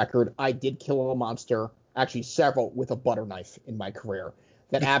for the record, I did kill a monster, actually several, with a butter knife in my career.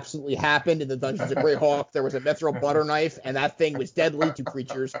 That absolutely happened in the Dungeons of Greyhawk. There was a Mithril butter knife, and that thing was deadly to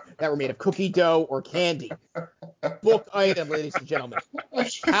creatures that were made of cookie dough or candy. Book item, ladies and gentlemen.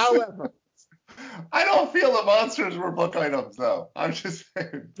 However, I don't feel the monsters were book items, though. I'm just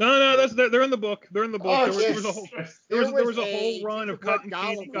saying. No, they're in the book. They're in the book. Oh, there was a whole run of cotton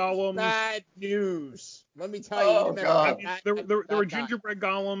candy golems. Bad news. Let me tell you. Oh, God. There were gingerbread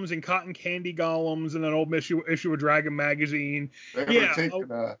golems and cotton candy golems in an old issue of Dragon magazine. It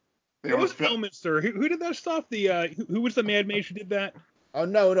was Elminster. Who did that stuff? Who was the mad mage who did that? Oh,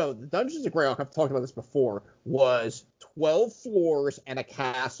 no. The Dungeons of Greyhawk, I've talked about this before, was 12 floors and a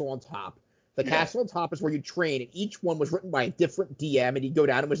castle on top. The castle on top is where you train, and each one was written by a different DM, and you go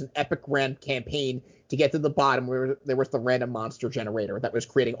down. It was an epic grand campaign to get to the bottom where there was the random monster generator that was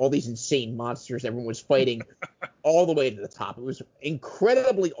creating all these insane monsters everyone was fighting all the way to the top. It was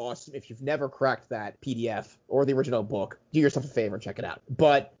incredibly awesome. If you've never cracked that PDF or the original book, do yourself a favor and check it out.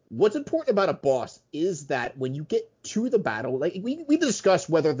 But what's important about a boss is that when you get to the battle, like we discussed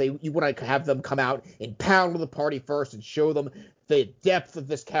whether you want to have them come out and pound with the party first and show them the depth of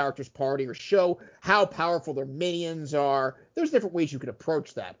this character's party or show how powerful their minions are. There's different ways you can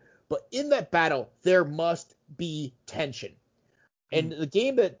approach that. But in that battle, there must be tension. And the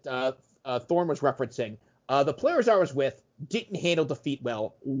game that Thorn was referencing, the players I was with didn't handle defeat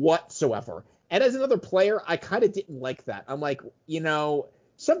well whatsoever. And as another player, I kind of didn't like that. I'm like,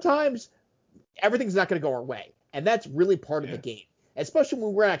 sometimes everything's not going to go our way. And that's really part of the game, especially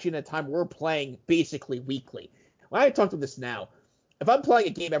when we're actually in a time where we're playing basically weekly. When I talk to this now, if I'm playing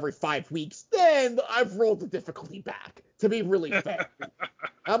a game every 5 weeks, then I've rolled the difficulty back, to be really fair.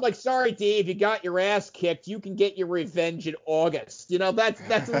 I'm like, sorry, Dave, you got your ass kicked. You can get your revenge in August.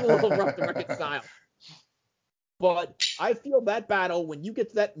 That's a little rough to reconcile. But I feel that battle, when you get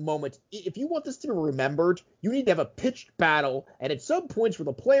to that moment, if you want this to be remembered, you need to have a pitched battle. And at some points where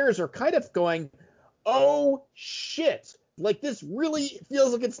the players are kind of going, oh, shit, like this really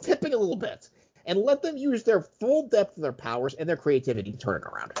feels like it's tipping a little bit. And let them use their full depth of their powers and their creativity to turn it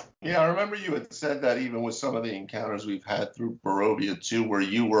around. Yeah, I remember you had said that even with some of the encounters we've had through Barovia too, where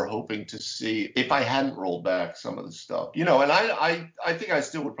you were hoping to see if I hadn't rolled back some of the stuff. And I think I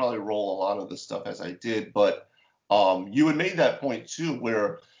still would probably roll a lot of the stuff as I did, but you had made that point too,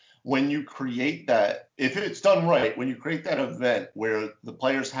 where when you create that, if it's done right, when you create that event where the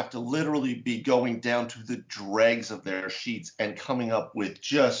players have to literally be going down to the dregs of their sheets and coming up with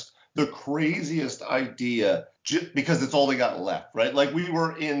just the craziest idea because it's all they got left, right? Like we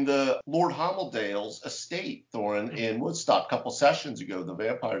were in the Lord Hommeldale's estate, Thorin, in Woodstock a couple sessions ago, the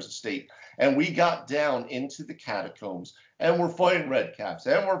vampire's estate. And we got down into the catacombs and we're fighting red caps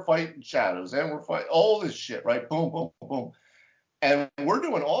and we're fighting shadows and we're fighting all this shit, right? Boom, boom, boom. And we're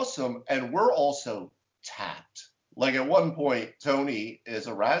doing awesome. And we're also tapped. Like at one point, Tony as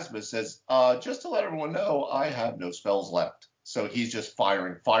Erasmus says, just to let everyone know, I have no spells left. So he's just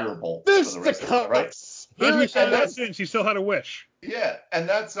firing firebolts for the rest of the right? As we said that since, he still had a wish. Yeah, and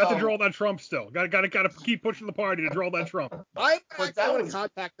that's got to draw that Trump still. Got to keep pushing the party to draw that Trump. I want to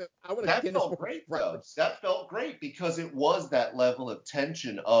contact them. That felt great, though. That felt great because it was that level of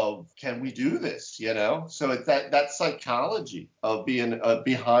tension of, can we do this? You know, so it's that psychology of being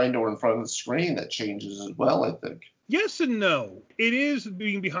behind or in front of the screen that changes as well, I think. Yes and no. It is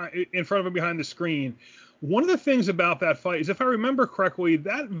being in front of and behind the screen. One of the things about that fight is, if I remember correctly,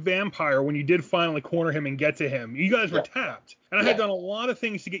 that vampire, when you did finally corner him and get to him, you guys were tapped. And I had done a lot of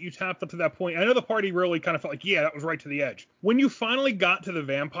things to get you tapped up to that point. I know the party really kind of felt like, yeah, that was right to the edge. When you finally got to the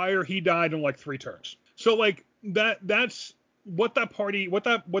vampire, he died in like 3 turns. So like that's what that party, what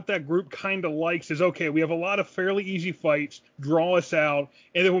that group kind of likes is, okay, we have a lot of fairly easy fights, draw us out,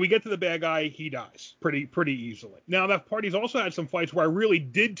 and then when we get to the bad guy, he dies pretty easily. Now that party's also had some fights where I really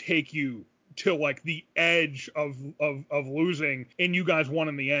did take you to like the edge of losing, and you guys won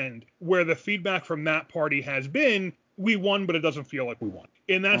in the end, where the feedback from that party has been, we won, but it doesn't feel like we won.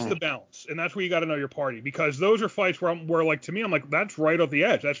 And that's the balance. And that's where you got to know your party, because those are fights where like, to me, I'm like, that's right off the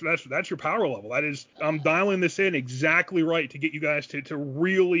edge. That's your power level. That is, I'm dialing this in exactly right to get you guys to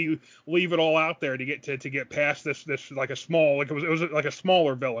really leave it all out there to get past this like a small, like it was like a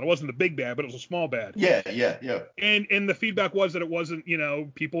smaller villain. It wasn't the big bad, but it was a small bad. Yeah. And the feedback was that it wasn't,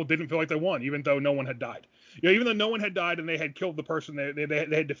 people didn't feel like they won, even though no one had died. Even though no one had died and they had killed the person,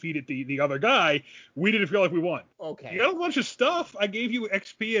 they had defeated the other guy, we didn't feel like we won. Okay. You got a bunch of stuff. I gave you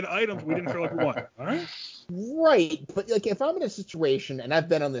XP and items. We didn't feel like we won. All right? Right. But like, if I'm in a situation, and I've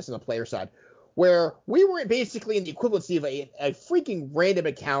been on this on the player side, where we were basically in the equivalency of a freaking random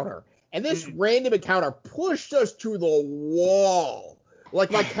encounter, and this random encounter pushed us to the wall.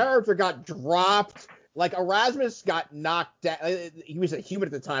 Like, my character got dropped. Like, Erasmus got knocked down. He was a human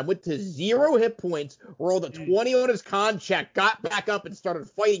at the time. Went to 0 hit points, rolled a 20 on his con check, got back up, and started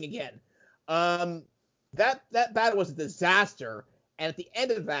fighting again. That battle was a disaster. And at the end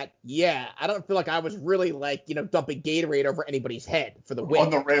of that, I don't feel like I was really like, dumping Gatorade over anybody's head for the win. On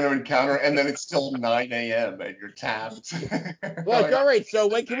the random encounter, and then it's still 9 a.m. and you're tapped. Like, all right, so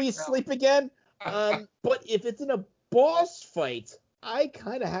when can we sleep again? But if it's in a boss fight, I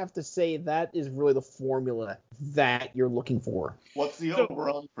kind of have to say that is really the formula that you're looking for. What's the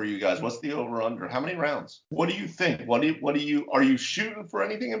over-under for you guys? What's the over-under? How many rounds? What do you think? Are you shooting for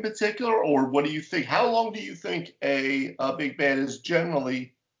anything in particular, or what do you think? How long do you think a big bad is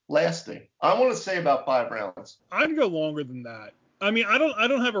generally lasting? I want to say about 5 rounds. I'd go longer than that. I mean, I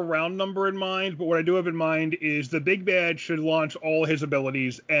don't have a round number in mind, but what I do have in mind is the big bad should launch all his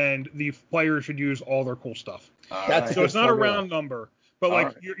abilities, and the players should use all their cool stuff. So it's not a round number, but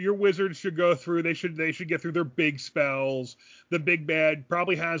like your wizards should go through. They should get through their big spells. The big bad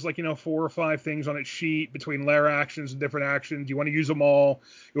probably has 4 or 5 things on its sheet between lair actions and different actions. You want to use them all.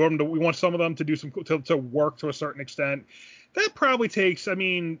 We want some of them to do to work to a certain extent. That probably takes,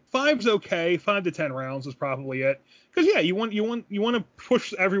 5's okay. 5 to 10 rounds is probably it. Because you want to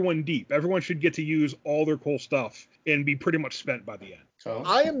push everyone deep. Everyone should get to use all their cool stuff and be pretty much spent by the end. So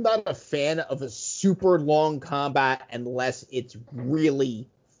I am not a fan of a super long combat unless it's really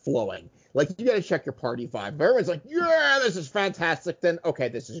flowing. Like, you got to check your party vibe. If everyone's like, yeah, this is fantastic, then okay,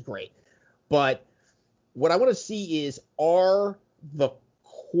 this is great. But what I want to see is, are the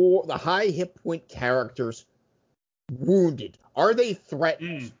high hit point characters wounded? Are they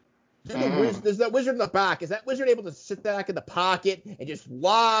threatened? There's that wizard in the back. Is that wizard able to sit back in the pocket and just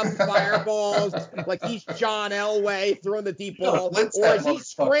lob fireballs like he's John Elway throwing the deep ball? Or is he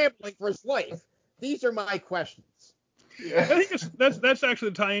scrambling for his life? These are my questions. Yeah. I think that's actually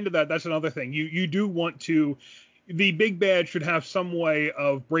the tie into that. That's another thing. You do want to. The big bad should have some way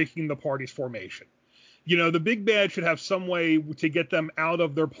of breaking the party's formation. The big bad should have some way to get them out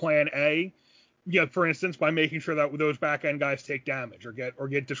of their plan A. Yeah, for instance, by making sure that those back end guys take damage or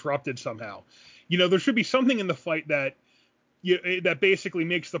get disrupted somehow. There should be something in the fight that basically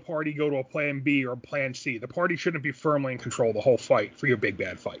makes the party go to a plan B or a plan C. The party shouldn't be firmly in control the whole fight for your big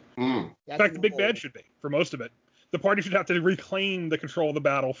bad fight. In fact, the big bad should be for most of it. The party should have to reclaim the control of the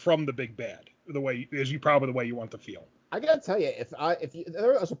battle from the big bad, the way you want to feel. I gotta tell you, if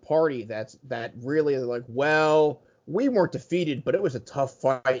there was a party that really is like, well, we weren't defeated, but it was a tough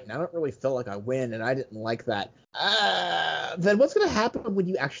fight, and I don't really feel like I win, and I didn't like that. Then what's going to happen when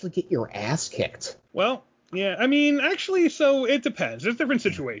you actually get your ass kicked? Well, yeah, actually, so it depends. There's different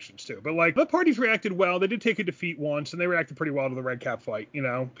situations, too. But, like, the parties reacted well. They did take a defeat once, and they reacted pretty well to the Red Cap fight.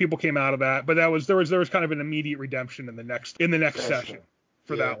 People came out of that. But there was kind of an immediate redemption in the next session.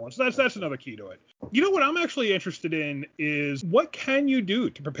 for that one. So that's another key to it. You know what I'm actually interested in is what can you do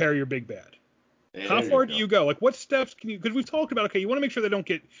to prepare your big bad? How far do you go? Like, what steps can you? Because we've talked about, okay, you want to make sure they don't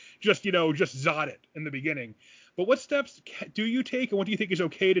get just zotted in the beginning. But what steps do you take, and what do you think is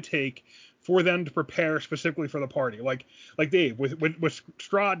okay to take for them to prepare specifically for the party? Like Dave with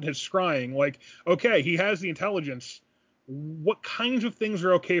Strahd and his scrying. Like, okay, he has the intelligence. What kinds of things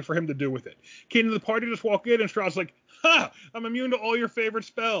are okay for him to do with it? Can the party just walk in and Strahd's like, "Ha! I'm immune to all your favorite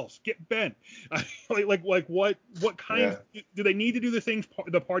spells. Get bent." What kinds do they need to do? The things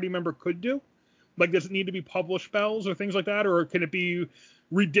the party member could do? Like, does it need to be published spells or things like that, or can it be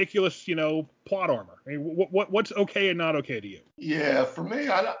ridiculous, plot armor? I mean, what's okay and not okay to you? Yeah, for me,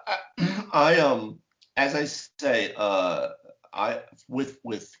 as I say,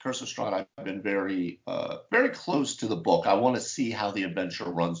 with Curse of Strahd, I've been very close to the book. I want to see how the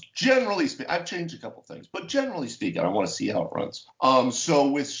adventure runs. Generally speaking, I've changed a couple things, but generally speaking, I want to see how it runs. So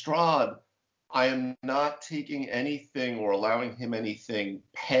with Strahd, I am not taking anything or allowing him anything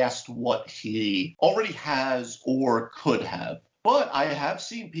past what he already has or could have. But I have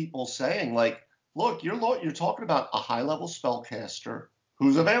seen people saying, like, look, you're talking about a high-level spellcaster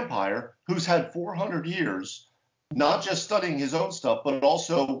who's a vampire, who's had 400 years, not just studying his own stuff, but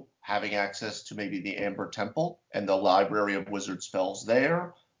also having access to maybe the Amber Temple and the library of wizard spells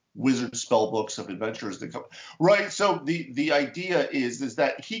there, wizard spell books of adventures that come. Right. So the idea is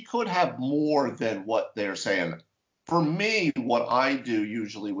that he could have more than what they're saying. For me, what I do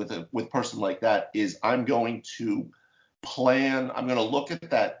usually with a person like that is I'm going to look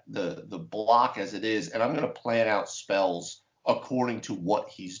at the block as it is, and I'm going to plan out spells according to what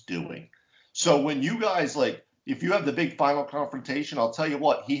he's doing. So when you guys, like, if you have the big final confrontation, I'll tell you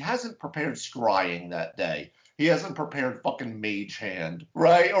what, he hasn't prepared scrying that day. He hasn't prepared fucking Mage Hand,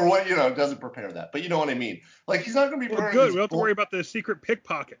 right? Or what, doesn't prepare that. But you know what I mean? Like, he's not going to be preparing. Well, good. We don't have to worry about the secret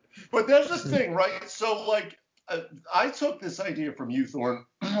pickpocket. But there's this thing, right? So, like, I took this idea from you, Thorn,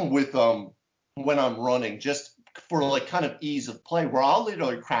 with when I'm running, just for, like, kind of ease of play, where I'll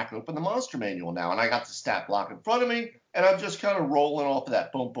literally crack open the monster manual now, and I got the stat block in front of me, and I'm just kind of rolling off of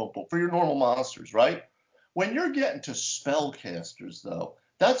that, boom, boom, boom, for your normal monsters, right? When you're getting to spellcasters, though,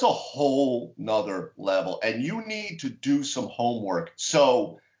 that's a whole nother level, and you need to do some homework.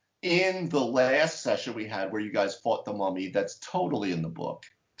 So in the last session we had where you guys fought the mummy, that's totally in the book.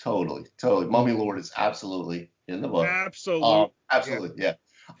 Totally. Mummy Lord is absolutely in the book. Absolutely, yeah.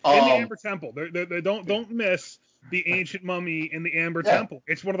 In the Amber Temple. They don't miss the ancient mummy in the Amber Temple.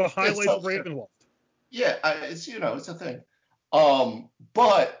 It's one of the highlights of Ravenloft. Yeah, it's a thing.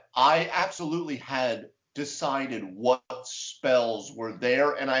 But I absolutely had decided what spells were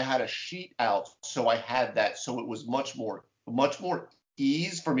there, and I had a sheet out, so I had that, so it was much more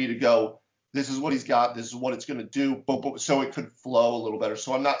ease for me to go, this is what he's got, this is what it's going to do, so it could flow a little better.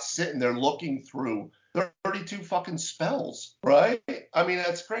 So I'm not sitting there looking through 32 fucking spells, right? I mean,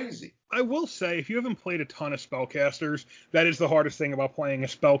 that's crazy. I will say, if you haven't played a ton of spellcasters, that is the hardest thing about playing a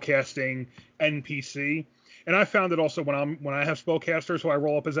spellcasting NPC. And I found it also when I have spellcasters who I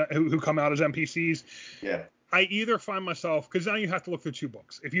roll up as who come out as NPCs. Yeah. I either find myself, because now you have to look through two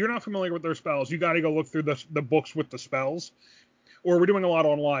books. If you're not familiar with their spells, you got to go look through the books with the spells. Or we're doing a lot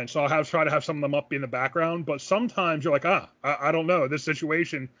online, so I'll try to have some of them up in the background. But sometimes you're like, I don't know, this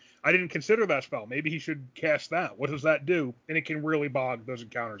situation, I didn't consider that spell. Maybe he should cast that. What does that do? And it can really bog those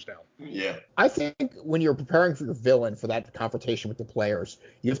encounters down. Yeah. I think when you're preparing for your villain for that confrontation with the players,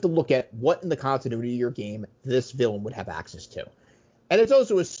 you have to look at what in the continuity of your game this villain would have access to. And it's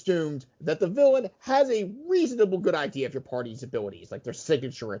also assumed that the villain has a reasonable good idea of your party's abilities, like their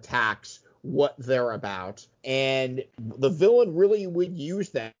signature attacks, what they're about, and the villain really would use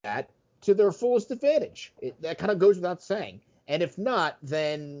that to their fullest advantage. That kind of goes without saying. And if not,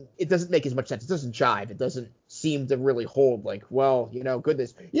 then it doesn't make as much sense. It doesn't jive. It doesn't seem to really hold, like, well,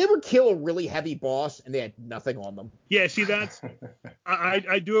 goodness. You ever kill a really heavy boss and they had nothing on them? Yeah, see, that's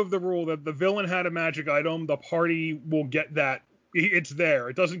I do have the rule that the villain had a magic item, the party will get that. It's there.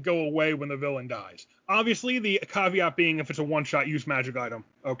 It doesn't go away when the villain dies. Obviously, the caveat being if it's a one-shot use magic item,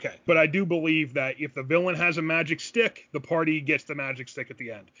 okay. But I do believe that if the villain has a magic stick, the party gets the magic stick at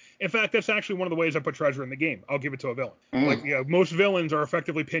the end. In fact, that's actually one of the ways I put treasure in the game. I'll give it to a villain. Like, most villains are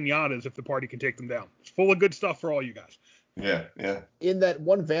effectively pinatas if the party can take them down. It's full of good stuff for all you guys. Yeah. In that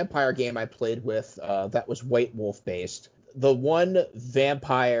one vampire game I played with that was White Wolf based, the one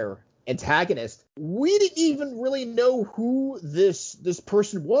vampire antagonist, we didn't even really know who this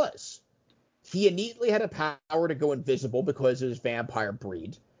person was. He innately had a power to go invisible because of his vampire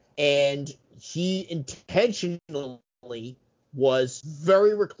breed, and he intentionally was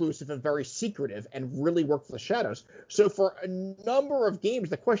very reclusive and very secretive and really worked for the shadows. So for a number of games,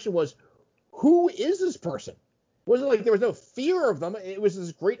 the question was, who is this person? It wasn't like there was no fear of them. It was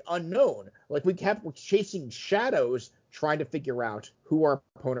this great unknown. Like we kept chasing shadows, trying to figure out who our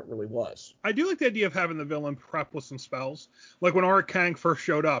opponent really was. I do like the idea of having the villain prep with some spells. Like when Auric Kang first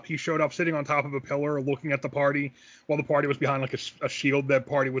showed up, he showed up sitting on top of a pillar looking at the party while the party was behind like a shield. The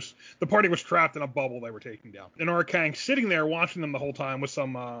party was trapped in a bubble they were taking down. And Auric Kang sitting there watching them the whole time with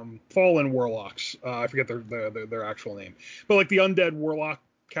some fallen warlocks. I forget their actual name. But like the undead warlock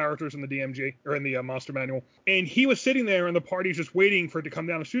characters in the DMG or in the monster manual, and he was sitting there and the party's just waiting for it to come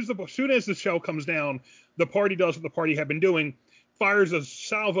down. As soon as the shell comes down, the party does what the party had been doing, fires a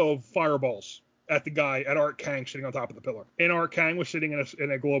salvo of fireballs at the guy, at Auric Kang sitting on top of the pillar. And Auric Kang was sitting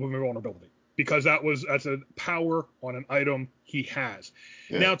in a globe of invulnerability because that's a power on an item he has.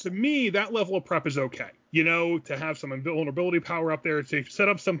 Yeah. Now, to me, that level of prep is okay. You know, to have some invulnerability power up there, to set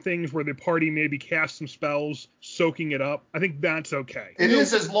up some things where the party maybe cast some spells, soaking it up. I think that's okay. It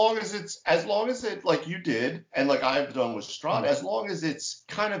is as long as it like you did and like I've done with Strahd, as long as it's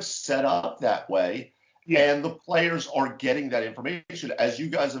kind of set up that way. Yeah. And the players are getting that information. As you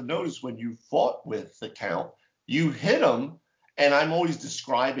guys have noticed when you fought with the Count, you hit them, and I'm always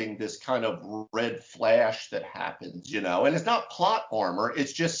describing this kind of red flash that happens, you know, and it's not plot armor.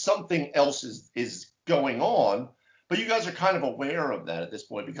 It's just something else is going on. But you guys are kind of aware of that at this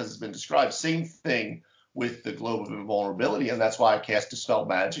point because it's been described. Same thing with the Globe of Invulnerability, and that's why I cast Dispel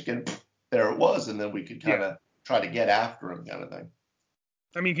Magic, and there it was. And then we could kind of try to get after him kind of thing.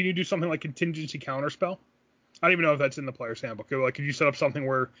 I mean, can you do something like contingency counterspell? I don't even know if that's in the player's handbook. Like, could you set up something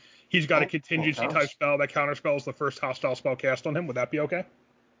where he's got a contingency type spell that counterspells the first hostile spell cast on him? Would that be okay?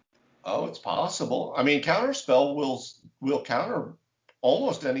 Oh, it's possible. I mean, counterspell will counter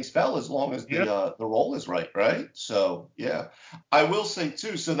almost any spell as long as the roll is right? So, yeah. I will say,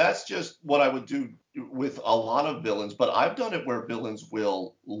 too, so that's just what I would do with a lot of villains, but I've done it where villains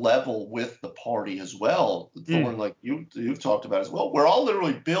will level with the party as well. Thorn, like you've talked about as well, where I'll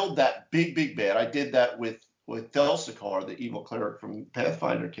literally build that big bad. I did that with Thelsakar, the evil cleric from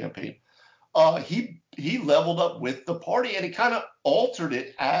Pathfinder campaign. He leveled up with the party, and he kind of altered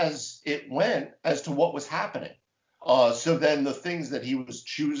it as it went as to what was happening. So then the things that he was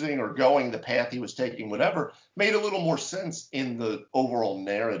choosing or going, the path he was taking, whatever, made a little more sense in the overall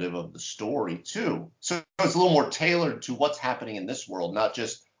narrative of the story, too. So it's a little more tailored to what's happening in this world, not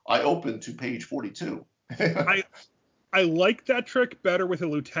just I opened to page 42. I like that trick better with a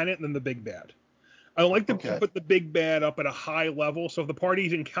lieutenant than the big bad. I like to put the big bad up at a high level, so if the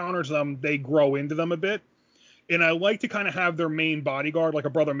party encounters them, they grow into them a bit. And I like to kind of have their main bodyguard, like a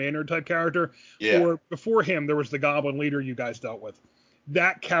Brother Maynard type character. Yeah. Or before him, there was the Goblin leader you guys dealt with.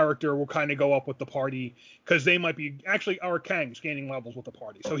 That character will kind of go up with the party because they might be actually Auric Kang's gaining levels with the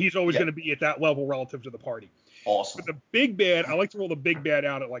party. So he's always going to be at that level relative to the party. Awesome. But the big bad, I like to roll the big bad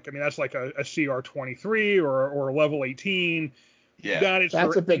out at that's like a CR 23 or a level 18. Yeah,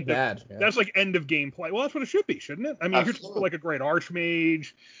 that's a big bad. Yeah. That's like end of game play. Well, that's what it should be, shouldn't it? I mean, you're talking like a great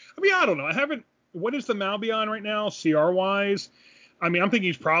Archmage. I mean, I don't know. What is the Malbion right now, CR wise? I mean, I'm thinking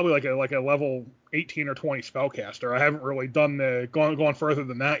he's probably like a level 18 or 20 spellcaster. I haven't really gone further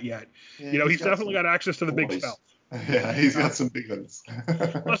than that yet. Yeah, he's definitely got access to the big spells. Yeah, he's got some big ones.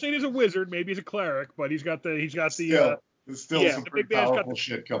 I'm not saying he's a wizard, maybe he's a cleric, but he's got the There's still some pretty powerful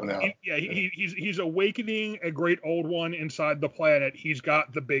shit coming out. He's awakening a great old one inside the planet. He's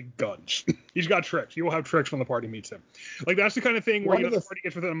got the big guns. He's got tricks. He will have tricks when the party meets him. Like, that's the kind of thing where the party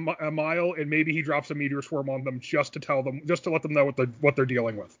gets within a mile and maybe he drops a meteor swarm on them just to let them know what they're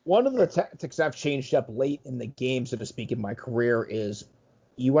dealing with. One of the tactics I've changed up late in the game, so to speak, in my career is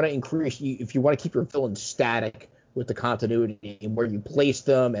you want to if you want to keep your villains static with the continuity and where you place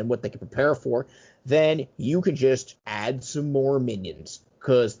them and what they can prepare for, then you can just add some more minions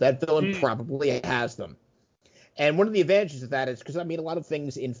because that villain probably has them. And one of the advantages of that is because, I mean, a lot of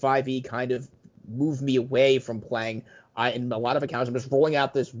things in 5e kind of move me away from playing. In a lot of accounts, I'm just rolling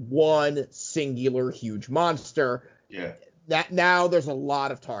out this one singular huge monster. Yeah. That now there's a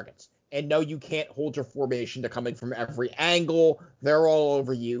lot of targets. And no, you can't hold your formation. They're coming from every angle. They're all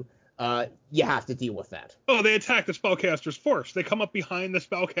over you. You have to deal with that. Oh, they attack the spellcasters first. They come up behind the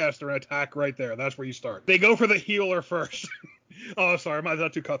spellcaster and attack right there. That's where you start. They go for the healer first. Oh, sorry, am I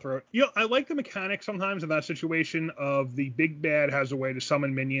not too cutthroat? I like the mechanic sometimes in that situation of the big bad has a way to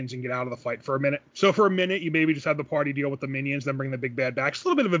summon minions and get out of the fight for a minute. So for a minute, you maybe just have the party deal with the minions, then bring the big bad back. It's a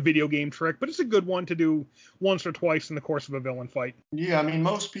little bit of a video game trick, but it's a good one to do once or twice in the course of a villain fight. Yeah, I mean,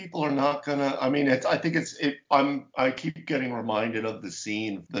 most people are not gonna. I mean, I keep getting reminded of the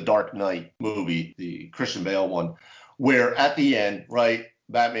scene, the Dark Knight movie, the Christian Bale one, where at the end, right,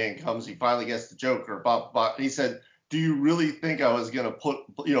 Batman comes, he finally gets the Joker, he said, do you really think I was going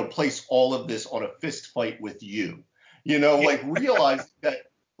to place all of this on a fist fight with you? Like realize that,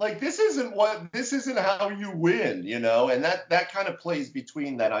 like, this isn't how you win, and that kind of plays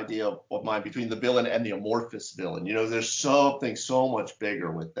between that idea of mine, between the villain and the amorphous villain. There's something so much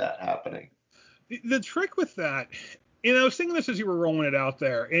bigger with that happening. The trick with that, and I was thinking this as you were rolling it out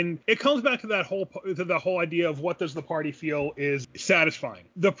there, and it comes back to the whole idea of what does the party feel is satisfying.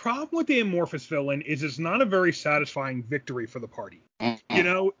 The problem with the amorphous villain is it's not a very satisfying victory for the party.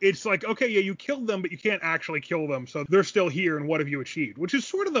 It's like, okay, yeah, you killed them, but you can't actually kill them, so they're still here, and what have you achieved? Which is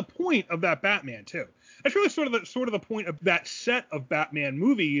sort of the point of that Batman too. That's really sort of the point of that set of Batman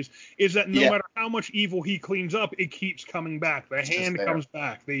movies, is that no matter how much evil he cleans up, it keeps coming back. The Hand comes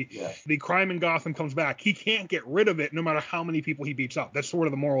back. The crime in Gotham comes back. He can't get rid of it no matter how many people he beats up. That's sort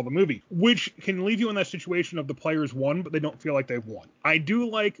of the moral of the movie, which can leave you in that situation of the players won, but they don't feel like they've won. I do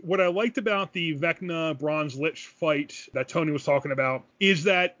like what I liked about the Vecna Bronze Lich fight that Tony was talking about is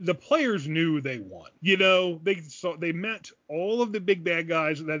that the players knew they won. They met all of the big bad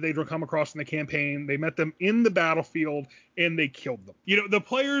guys that they'd come across in the campaign. They met them in the battlefield and they killed them. The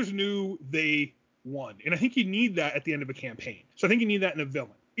players knew they won. And I think you need that at the end of a campaign. So I think you need that in a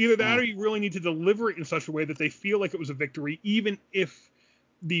villain. Either that or you really need to deliver it in such a way that they feel like it was a victory, even if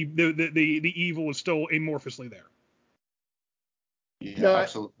the evil is still amorphously there. Yeah,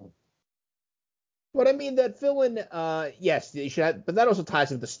 absolutely. But I mean, that villain, yes, you should have, but that also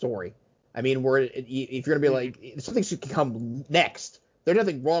ties into the story. I mean, where if you're going to be like, something should come next. There's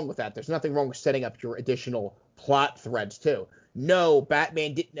nothing wrong with that. There's nothing wrong with setting up your additional plot threads, too. No,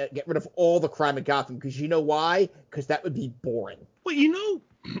 Batman didn't get rid of all the crime in Gotham, because you know why? Because that would be boring. Well,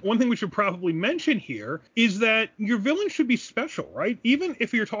 one thing we should probably mention here is that your villain should be special, right? Even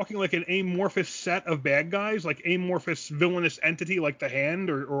if you're talking like an amorphous set of bad guys, like amorphous villainous entity like the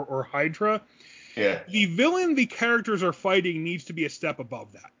Hand or Hydra, the villain the characters are fighting needs to be a step above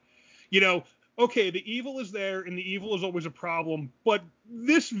that. Okay, the evil is there, and the evil is always a problem, but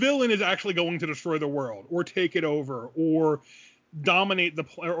this villain is actually going to destroy the world, or take it over, or dominate the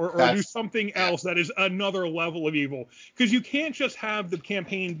or do something else that is another level of evil. Because you can't just have the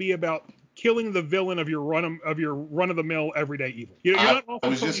campaign be about killing the villain of your run-of-the-mill everyday evil. You're not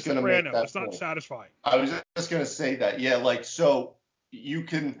often Tony Soprano. It's not satisfying. I was just going to say that. Yeah, like, so you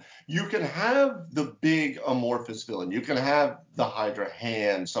can have the big amorphous villain. You can have the Hydra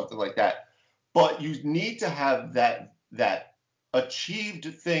Hand, something like that. But you need to have that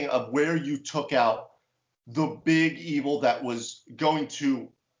achieved thing of where you took out the big evil that was going to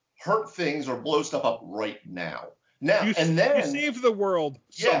hurt things or blow stuff up right now. You save the world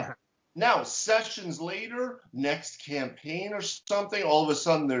somehow. Now, sessions later, next campaign or something, all of a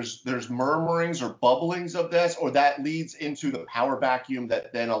sudden there's murmurings or bubblings of this, or that leads into the power vacuum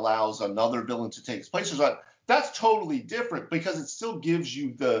that then allows another villain to take its place or something. That's totally different, because it still gives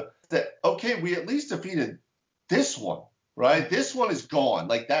you okay, we at least defeated this one, right? This one is gone.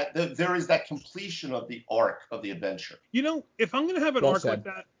 Like that, there is that completion of the arc of the adventure. If I'm going to have an arc like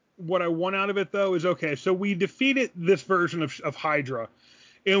that, what I want out of it, though, is, okay, so we defeated this version of Hydra,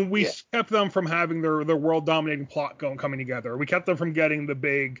 and we kept them from having their world-dominating plot coming together. We kept them from getting the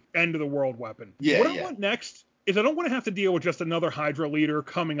big end-of-the-world weapon. What I want next is I don't want to have to deal with just another Hydra leader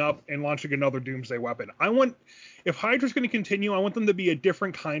coming up and launching another Doomsday weapon. If Hydra's going to continue, I want them to be a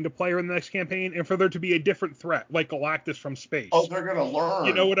different kind of player in the next campaign, and for there to be a different threat, like Galactus from space. Oh, they're going to learn.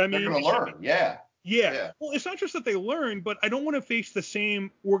 You know what I mean? They're going to learn, yeah. Well, it's not just that they learn, but I don't want to face the same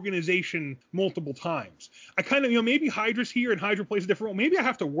organization multiple times. I kind of, maybe Hydra's here and Hydra plays a different role. Maybe I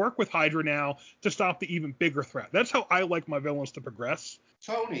have to work with Hydra now to stop the even bigger threat. That's how I like my villains to progress.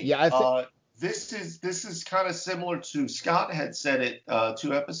 Tony, this is kind of similar to, Scott had said it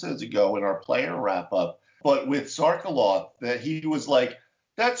 2 episodes ago in our player wrap-up, but with Sarkaloth, that he was like,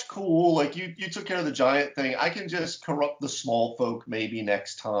 that's cool. Like, you took care of the giant thing. I can just corrupt the small folk maybe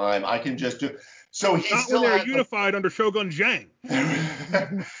next time. I can just do. So he not still when they're unified under Shogun Zhang.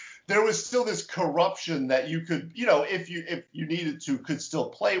 There was still this corruption that you could, if you needed to, could still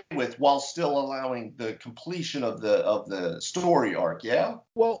play with while still allowing the completion of the story arc. Yeah.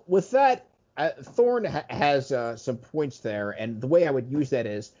 Well, with that, Thorne has some points there, and the way I would use that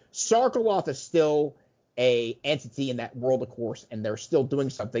is Sarkaloth is still a entity in that world, of course, and they're still doing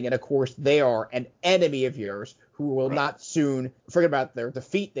something, and of course they are an enemy of yours who will not soon forget about their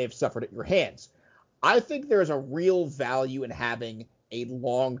defeat they've suffered at your hands. I think there's a real value in having a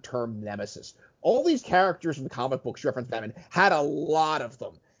long-term nemesis. All these characters in the comic books reference Batman had a lot of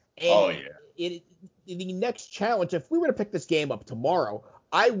them. And the next challenge, if we were to pick this game up tomorrow,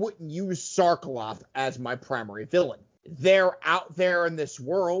 I wouldn't use Sarkaloth as my primary villain. They're out there in this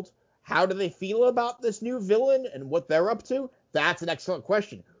world. How do they feel about this new villain and what they're up to? That's an excellent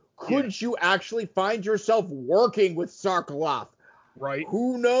question. Could you actually find yourself working with Sarkaloth? Right.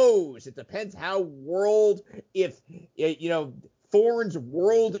 Who knows? It depends if Thorn's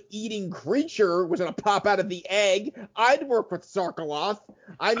world-eating creature was going to pop out of the egg, I'd work with Sarkaloth.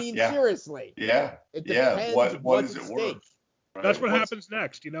 I mean, seriously. Yeah. It depends What is at it stake. worth? Right? That's what happens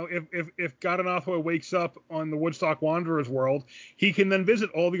next. If Gadaroth wakes up on the Woodstock Wanderers world, he can then visit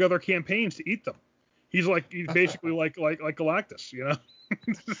all the other campaigns to eat them. He's basically like Galactus,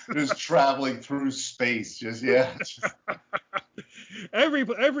 Just traveling through space. Every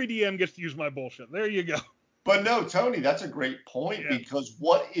DM gets to use my bullshit. There you go. But no, Tony, that's a great point because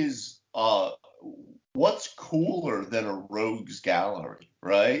what's cooler than a rogues gallery,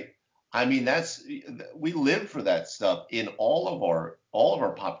 right? I mean, we live for that stuff in all of our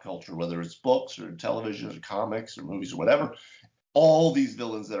pop culture, whether it's books or television or comics or movies or whatever. All these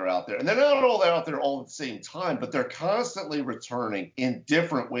villains that are out there, and they're not all out there all at the same time, but they're constantly returning in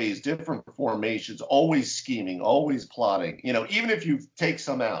different ways, different formations, always scheming, always plotting. Even if you take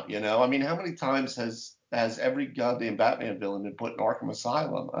some out, I mean, how many times has every goddamn Batman villain been put in Arkham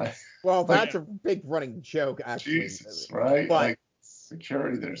Asylum? Well, that's a big running joke, actually. Jesus, right? But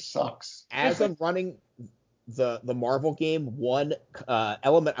security there sucks. As I'm running the Marvel game, one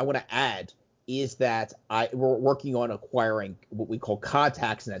element I want to add is that we're working on acquiring what we call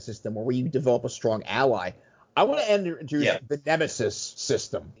contacts in that system, where you develop a strong ally. I want to introduce the Nemesis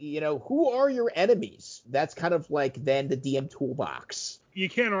system. Who are your enemies? That's kind of like then the DM toolbox. You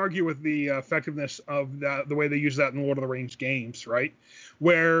can't argue with the effectiveness of the way they use that in Lord of the Rings games, right?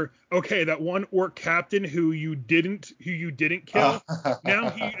 Where, that one orc captain who you didn't kill, now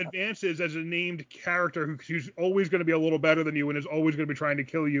he advances as a named character who's always going to be a little better than you and is always going to be trying to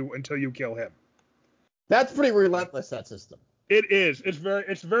kill you until you kill him. That's pretty relentless, that system. It is. It's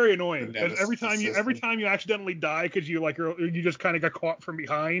very annoying because every time you accidentally die because you just kind of got caught from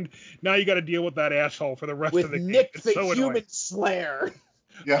behind, now you got to deal with that asshole for the rest of the game. Nick It's the so Human annoying. Slayer.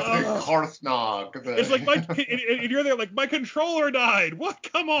 Yeah, Karthnog. It's like and you're there like my controller died. What?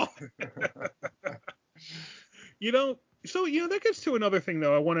 Come on. So that gets to another thing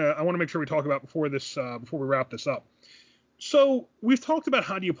though. I want to make sure we talk about before we wrap this up. So we've talked about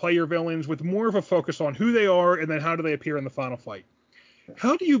how do you play your villains with more of a focus on who they are and then how do they appear in the final fight.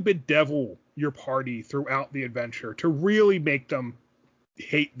 How do you bedevil your party throughout the adventure to really make them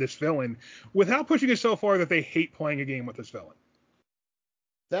hate this villain without pushing it so far that they hate playing a game with this villain?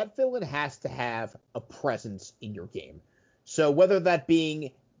 That villain has to have a presence in your game. So whether that being,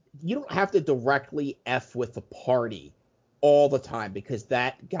 you don't have to directly F with the party all the time because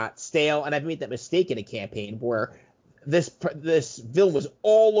that got stale. And I've made that mistake in a campaign where this villain was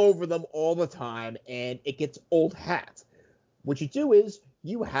all over them all the time, and it gets old hat. What you do is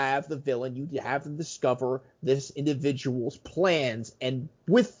you have the villain, you have them discover this individual's plans, and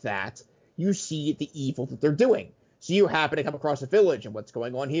with that, you see the evil that they're doing. So you happen to come across a village, and what's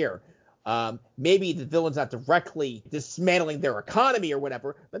going on here? Maybe the villain's not directly dismantling their economy or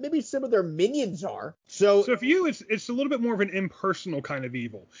whatever, but maybe some of their minions are. So for you, it's a little bit more of an impersonal kind of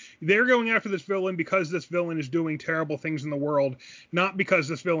evil. They're going after this villain because this villain is doing terrible things in the world, not because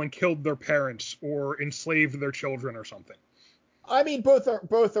this villain killed their parents or enslaved their children or something. I mean, both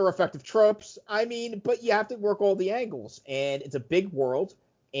are effective tropes. But you have to work all the angles, and it's a big world,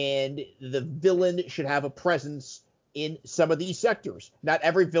 and the villain should have a presence in some of these sectors. Not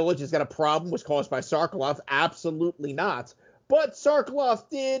every village has got a problem was caused by Sarkaloth. Absolutely not. But Sarkaloth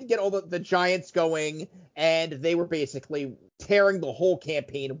did get all the giants going, and they were basically tearing the whole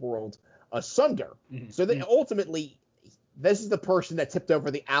campaign world asunder. Mm-hmm. So that ultimately, this is the person that tipped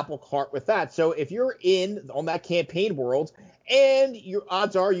over the apple cart with that. So if you're on that campaign world, and your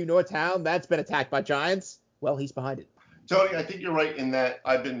odds are a town that's been attacked by giants, well, he's behind it. Tony, I think you're right in that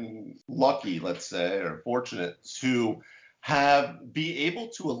I've been lucky, let's say, or fortunate to be able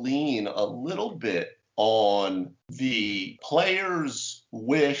to lean a little bit on the player's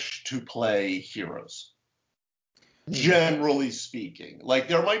wish to play heroes. Generally speaking, like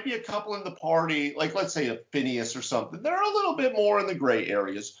there might be a couple in the party, like let's say a Phineas or something. They're a little bit more in the gray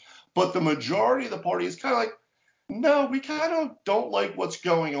areas, but the majority of the party is kind of like, no, we kind of don't like what's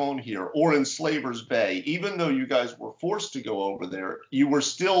going on here. Or in Slaver's Bay, even though you guys were forced to go over there, you were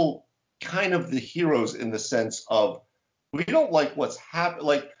still kind of the heroes in the sense of we don't like what's happening.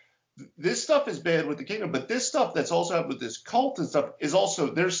 Like this stuff is bad with the kingdom, but this stuff that's also happened with this cult and stuff is also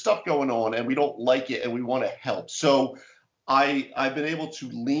there's stuff going on and we don't like it and we want to help. So I've been able to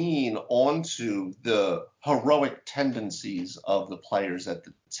lean onto the heroic tendencies of the players at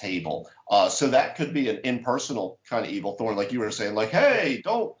the table. So that could be an impersonal kind of evil thorn, like you were saying, like, hey,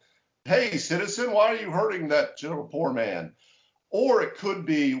 citizen, why are you hurting that poor man? Or it could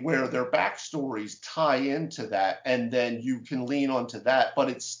be where their backstories tie into that, and then you can lean onto that, but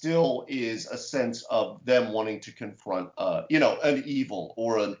it still is a sense of them wanting to confront, an evil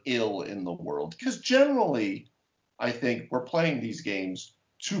or an ill in the world. Because generally, I think we're playing these games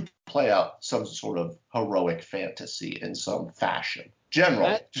to play out some sort of heroic fantasy in some fashion.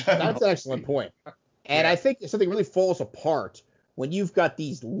 Generally. That's an excellent point. And I think something really falls apart when you've got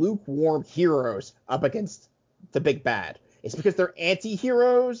these lukewarm heroes up against the big bad. It's because they're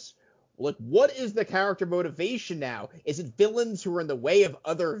anti-heroes. Like, what is the character motivation now? Is it villains who are in the way of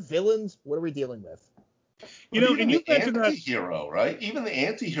other villains? What are we dealing with? Even the anti-hero, right? Even the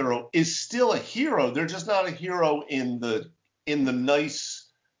anti-hero is still a hero. They're just not a hero in the nice,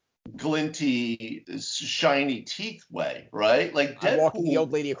 glinty, shiny teeth way, right? Like Deadpool, walking the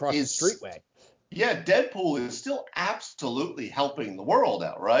old lady across the street way. Yeah, Deadpool is still absolutely helping the world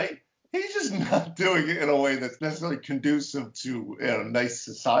out, right? He's just not doing it in a way that's necessarily conducive to a nice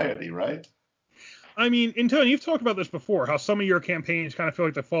society, right? I mean, and Tony, you've talked about this before, how some of your campaigns kind of feel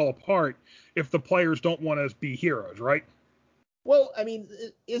like they fall apart if the players don't want to be heroes, right? Well, I mean,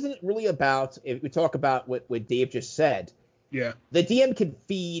 isn't it really about, if we talk about what Dave just said, yeah, the DM can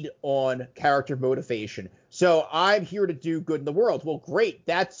feed on character motivation. So I'm here to do good in the world. Well, great.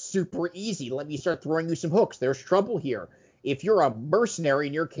 That's super easy. Let me start throwing you some hooks. There's trouble here. If you're a mercenary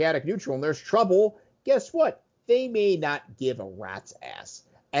and you're chaotic neutral and there's trouble, guess what? They may not give a rat's ass.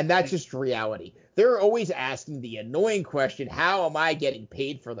 And that's just reality. They're always asking the annoying question, how am I getting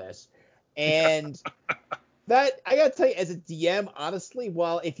paid for this? And that, I gotta tell you, as a DM, honestly,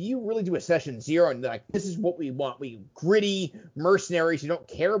 well, if you really do a session 0 and like, this is what we want, we gritty mercenaries who don't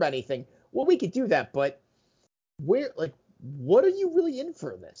care about anything, well, we could do that, but what are you really in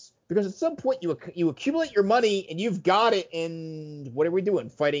for this? Because at some point you accumulate your money and you've got it in, what are we doing?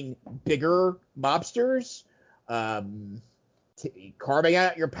 Fighting bigger mobsters? Carving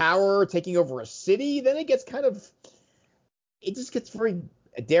out your power, taking over a city? Then it just gets very,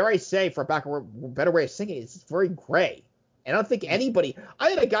 dare I say, for a better way of saying it, it's very gray. And I don't think I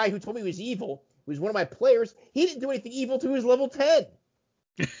had a guy who told me he was evil, who was one of my players. He didn't do anything evil till he was level 10.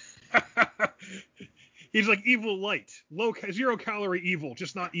 He's like evil light, low 0-calorie evil,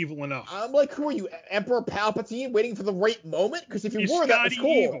 just not evil enough. I'm like, who are you, Emperor Palpatine, waiting for the right moment? Because if you were, that was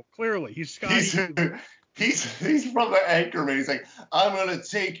cool. Evil, clearly, he's Scotty evil. He's from the Anchorman. He's like, I'm gonna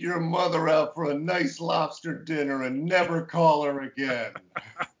take your mother out for a nice lobster dinner and never call her again.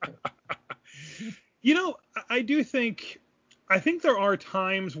 I think there are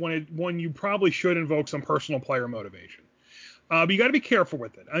times when you probably should invoke some personal player motivation. But you got to be careful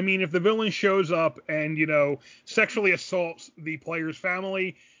with it. I mean, if the villain shows up and, sexually assaults the player's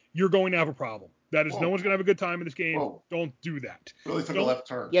family, you're going to have a problem. No one's going to have a good time in this game. Whoa. Don't do that. Really took a left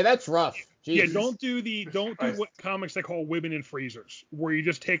turn. Yeah, that's rough. Jeez. Yeah, don't do what comics they call women in freezers, where you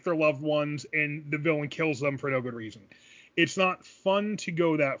just take their loved ones and the villain kills them for no good reason. It's not fun to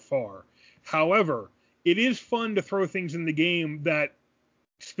go that far. However, it is fun to throw things in the game that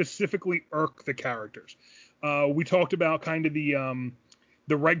specifically irk the characters. We talked about kind of the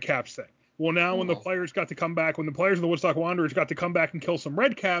Red Caps thing. Well, now when the players of the Woodstock Wanderers got to come back and kill some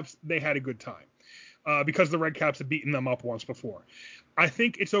Red Caps, they had a good time because the Red Caps had beaten them up once before. I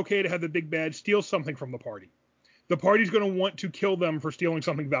think it's okay to have the big bad steal something from the party. The party's going to want to kill them for stealing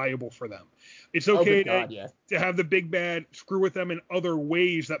something valuable for them. It's okay to have the big bad screw with them in other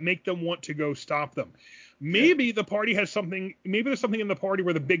ways that make them want to go stop them. Maybe the party has something. Maybe there's something in the party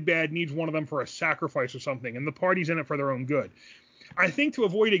where the big bad needs one of them for a sacrifice or something, and the party's in it for their own good. I think to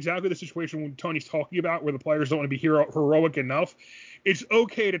avoid exactly the situation when Tony's talking about, where the players don't want to be heroic enough, it's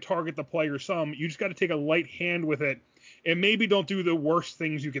okay to target the player some. You just got to take a light hand with it, and maybe don't do the worst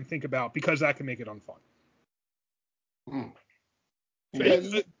things you can think about, because that can make it unfun. So,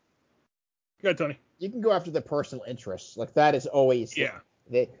 go ahead, Tony. You can go after the personal interests. Like, that is always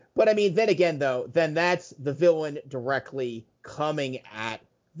but I mean, then again, though, then that's the villain directly coming at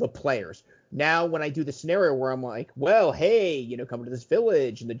the players. Now, when I do the scenario where I'm like, well, hey, come to this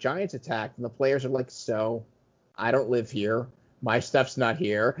village and the giants attacked, and the players are like, so, I don't live here. My stuff's not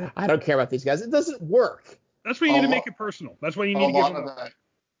here. I don't care about these guys. It doesn't work. That's why you need to make it personal. That's why you need to give them that.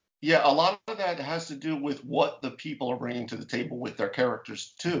 Yeah, a lot of that has to do with what the people are bringing to the table with their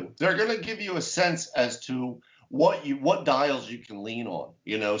characters too. They're going to give you a sense as to what dials you can lean on.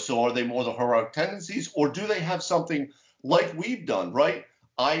 So are they more the heroic tendencies, or do they have something like we've done, right?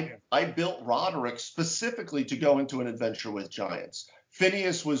 I built Roderick specifically to go into an adventure with giants.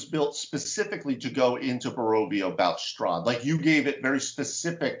 Phineas was built specifically to go into Barovia about Strahd. Like, you gave it very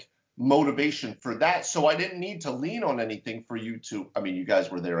specific motivation for that. So I didn't need to lean on anything for you to, I mean, you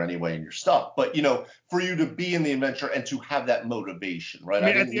guys were there anyway in your stuff, but, you know, for you to be in the adventure and to have that motivation, right? I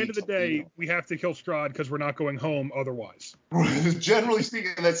mean, at the end of the day, we have to kill Strahd because we're not going home otherwise. Generally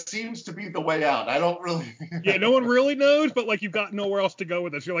speaking, that seems to be the way out. I don't really. Yeah, no one really knows, but like, you've got nowhere else to go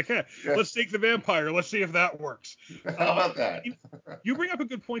with this. You're like, hey, let's take the vampire. Let's see if that works. How about that? You bring up a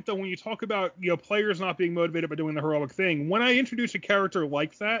good point though when you talk about, you know, players not being motivated by doing the heroic thing. When I introduce a character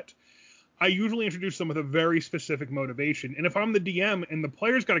like that, I usually introduce them with a very specific motivation. And if I'm the DM and the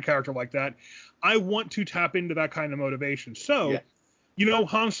player's got a character like that, I want to tap into that kind of motivation. So, you know,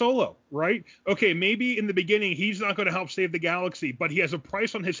 Han Solo, right? Okay, maybe in the beginning he's not going to help save the galaxy, but he has a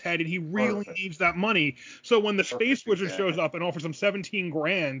price on his head and he really needs that money. So when the space wizard shows up and offers him 17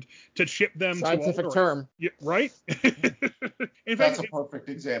 grand to ship them scientific to term, right? That's a perfect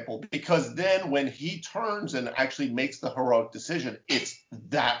example, because then when he turns and actually makes the heroic decision, it's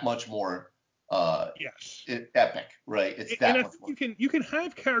that much more epic, right? It's that much more. You can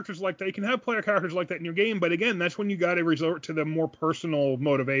have characters like that. You can have player characters like that in your game, but again, that's when you got to resort to the more personal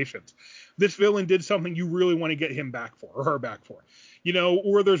motivations. This villain did something you really want to get him back for, or her back for, you know,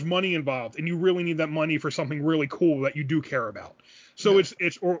 or there's money involved and you really need that money for something really cool that you do care about. So it's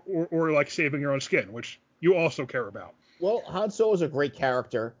or like saving your own skin, which you also care about. Well, Han Solo is a great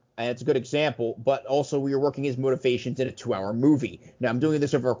character, and it's a good example, but also we are working his motivations in a 2-hour movie. Now, I'm doing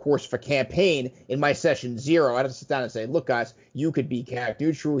this over a course of a campaign. In my session 0, I have to sit down and say, look, guys, you could be character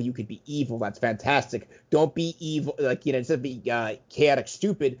neutral, you could be evil, that's fantastic. Don't be evil, like, you know, instead of being chaotic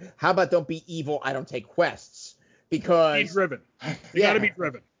stupid, how about don't be evil, I don't take quests? Because... Be driven. You gotta be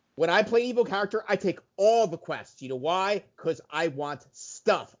driven. When I play evil character, I take all the quests. You know why? Because I want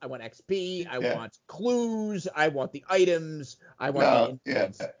stuff. I want XP. I want clues. I want the items. I want the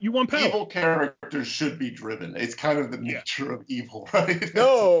influence. You want power. Evil characters should be driven. It's kind of the nature of evil, right?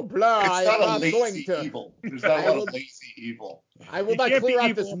 No, blah. It's not I'm a lazy going to... evil. There's not a lot of lazy evil. I will not clear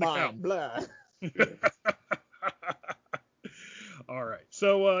out this mine. Blah. All right.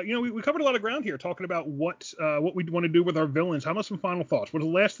 So, you know, we covered a lot of ground here talking about what we want to do with our villains. How about some final thoughts? What are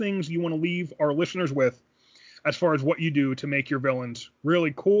the last things you want to leave our listeners with as far as what you do to make your villains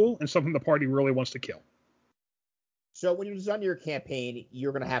really cool and something the party really wants to kill? So when you design your campaign,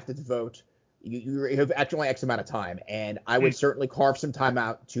 you're going to have to devote, you have actually X amount of time. And I would certainly carve some time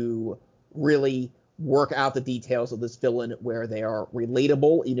out to really work out the details of this villain where they are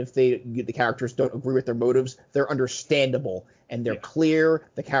relatable. Even if the characters don't agree with their motives, they're understandable and they're clear.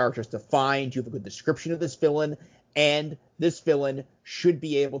 The character's defined. You have a good description of this villain, and this villain should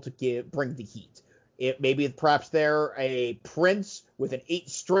be able to bring the heat. Maybe perhaps they're a prince with an 8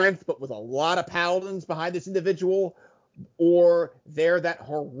 strength, but with a lot of paladins behind this individual, or they're that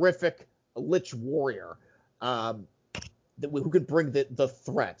horrific lich warrior who could bring the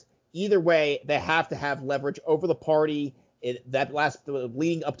threat. Either way, they have to have leverage over the party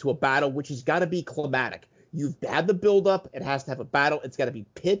leading up to a battle, which has got to be climatic. You've had the build-up. It has to have a battle. It's got to be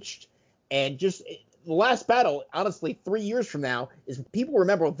pitched. And just the last battle, honestly, 3 years from now, is people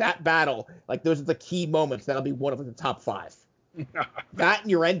remember that battle. Like, those are the key moments. That'll be one of the top 5. That and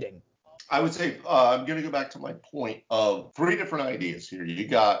your ending. I would say I'm going to go back to my point of 3 different ideas here. You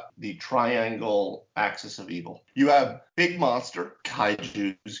got the triangle axis of evil. You have big monster,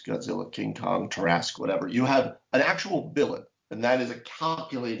 kaijus, Godzilla, King Kong, Tarrasque, whatever. You have an actual villain, and that is a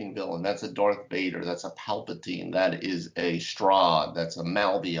calculating villain. That's a Darth Vader. That's a Palpatine. That is a Strahd. That's a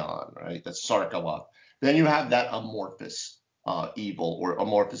Malbion, right? That's Sarkaloth. Then you have that amorphous evil or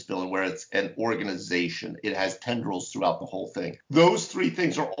amorphous villain where it's an organization. It has tendrils throughout the whole thing. Those 3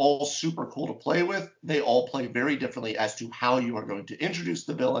 things are all super cool to play with. They all play very differently as to how you are going to introduce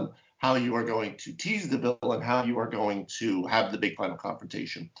the villain, how you are going to tease the villain, how you are going to have the big final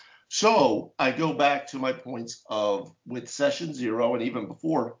confrontation. So I go back to my points of with session 0 and even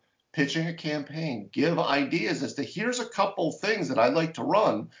before, pitching a campaign, give ideas as to here's a couple things that I'd like to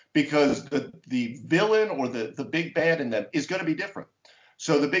run, because the villain or the big bad in them is going to be different.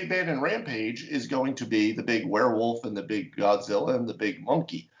 So the big bad in Rampage is going to be the big werewolf and the big Godzilla and the big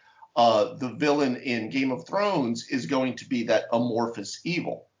monkey. The villain in Game of Thrones is going to be that amorphous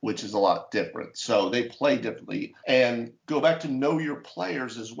evil, which is a lot different. So they play differently. And go back to know your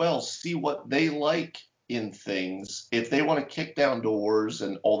players as well. See what they like in things. If they want to kick down doors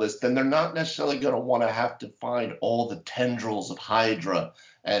and all this, then they're not necessarily going to want to have to find all the tendrils of Hydra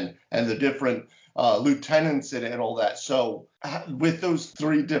and the different lieutenants and all that. So with those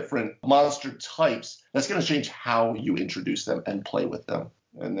 3 different monster types, that's going to change how you introduce them and play with them.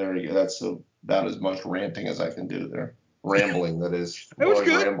 And there you go. That's about as much ranting as I can do there. Rambling, that is. That was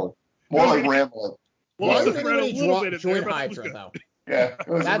good. Rambling. More like rambling. Lost the Why thread a did little bit. join Hydra, though? Yeah, it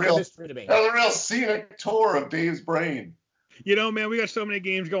was That's a mystery to me. That was a real scenic tour of Dave's brain. You know, man, we got so many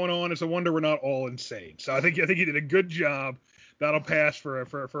games going on. It's a wonder we're not all insane. So I think you did a good job. That'll pass for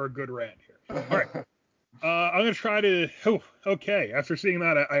a good rant here. All right. I'm going to try to. Oh, okay. After seeing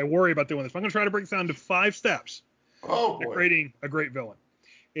that, I worry about doing this. I'm going to try to break this down to 5 steps to creating a great villain.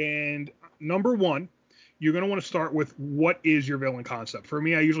 And number 1, you're going to want to start with what is your villain concept. For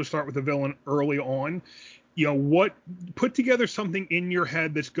me, I usually start with the villain early on. You know, put together something in your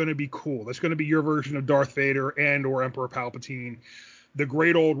head that's going to be cool. That's going to be your version of Darth Vader and or Emperor Palpatine, the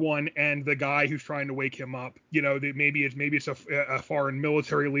great old one, and the guy who's trying to wake him up. You know, maybe it's a foreign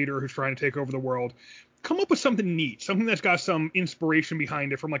military leader who's trying to take over the world. Come up with something neat, something that's got some inspiration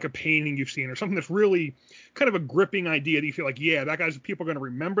behind it from like a painting you've seen, or something that's really kind of a gripping idea that you feel like, yeah, people are going to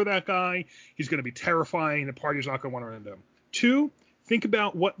remember that guy. He's going to be terrifying. The party's not going to want to run into him. 2, think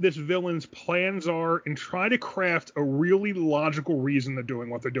about what this villain's plans are and try to craft a really logical reason they're doing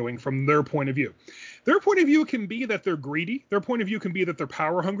what they're doing from their point of view. Their point of view can be that they're greedy. Their point of view can be that they're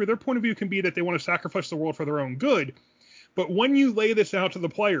power hungry. Their point of view can be that they want to sacrifice the world for their own good. But when you lay this out to the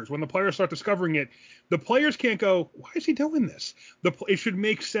players, when the players start discovering it, the players can't go, why is he doing this? It should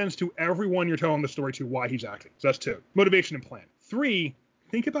make sense to everyone you're telling the story to why he's acting. So that's 2. Motivation and plan. 3,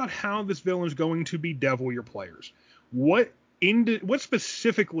 think about how this villain is going to bedevil your players. What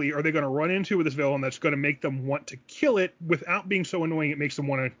specifically are they going to run into with this villain that's going to make them want to kill it without being so annoying it makes them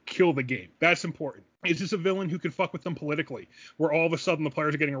want to kill the game? That's important. Is this a villain who can fuck with them politically, where all of a sudden the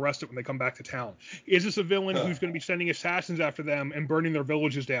players are getting arrested when they come back to town? Is this a villain who's going to be sending assassins after them and burning their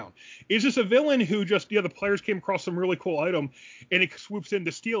villages down? Is this a villain who just, the players came across some really cool item and it swoops in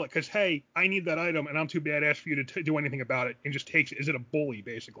to steal it because, hey, I need that item and I'm too badass for you to do anything about it and just takes it? Is it a bully,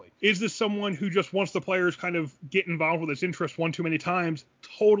 basically? Is this someone who just wants the players kind of get involved with its interest one too many times,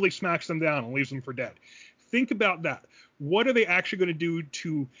 totally smacks them down and leaves them for dead? Think about that. What are they actually going to do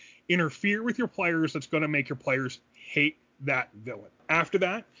to interfere with your players that's going to make your players hate that villain? After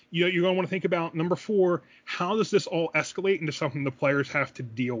that, you're going to want to think about number 4, how does this all escalate into something the players have to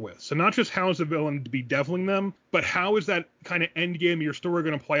deal with? So not just how is the villain bedeviling them, but how is that kind of end game of your story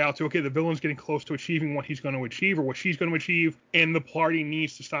going to play out to, okay, the villain's getting close to achieving what he's going to achieve or what she's going to achieve, and the party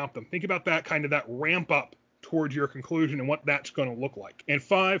needs to stop them. Think about that kind of that ramp up towards your conclusion and what that's going to look like. And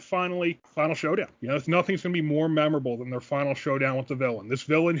 5, finally, final showdown. Nothing's going to be more memorable than their final showdown with the villain. This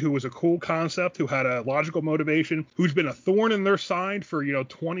villain who was a cool concept, who had a logical motivation, who's been a thorn in their side for,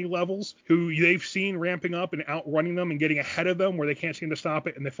 20 levels, who they've seen ramping up and outrunning them and getting ahead of them where they can't seem to stop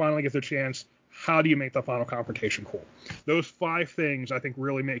it, and they finally get their chance. How do you make the final confrontation cool? Those 5 things, I think,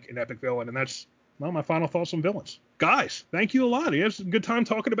 really make an epic villain, and that's my final thoughts on villains. Guys, thank you a lot. It's a good time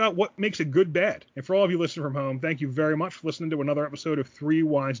talking about what makes a good bad. And for all of you listening from home, thank you very much for listening to another episode of 3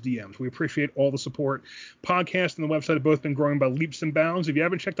 Wise DMs. We appreciate all the support. Podcast and the website have both been growing by leaps and bounds. If you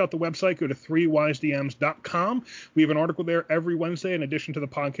haven't checked out the website, go to 3wisedms.com. We have an article there every Wednesday in addition to the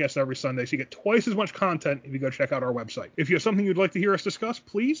podcast every Sunday. So you get twice as much content if you go check out our website. If you have something you'd like to hear us discuss,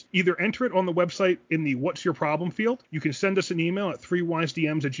 please either enter it on the website in the What's Your Problem field. You can send us an email at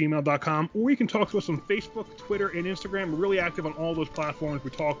 3wisedms@gmail.com, or you can talk to us on Facebook, Twitter, and Instagram. We're really active on all those platforms. We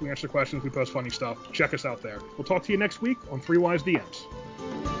talk, we answer questions, we post funny stuff. Check us out there. We'll talk to you next week on 3 Wise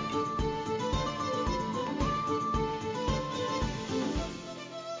DMs.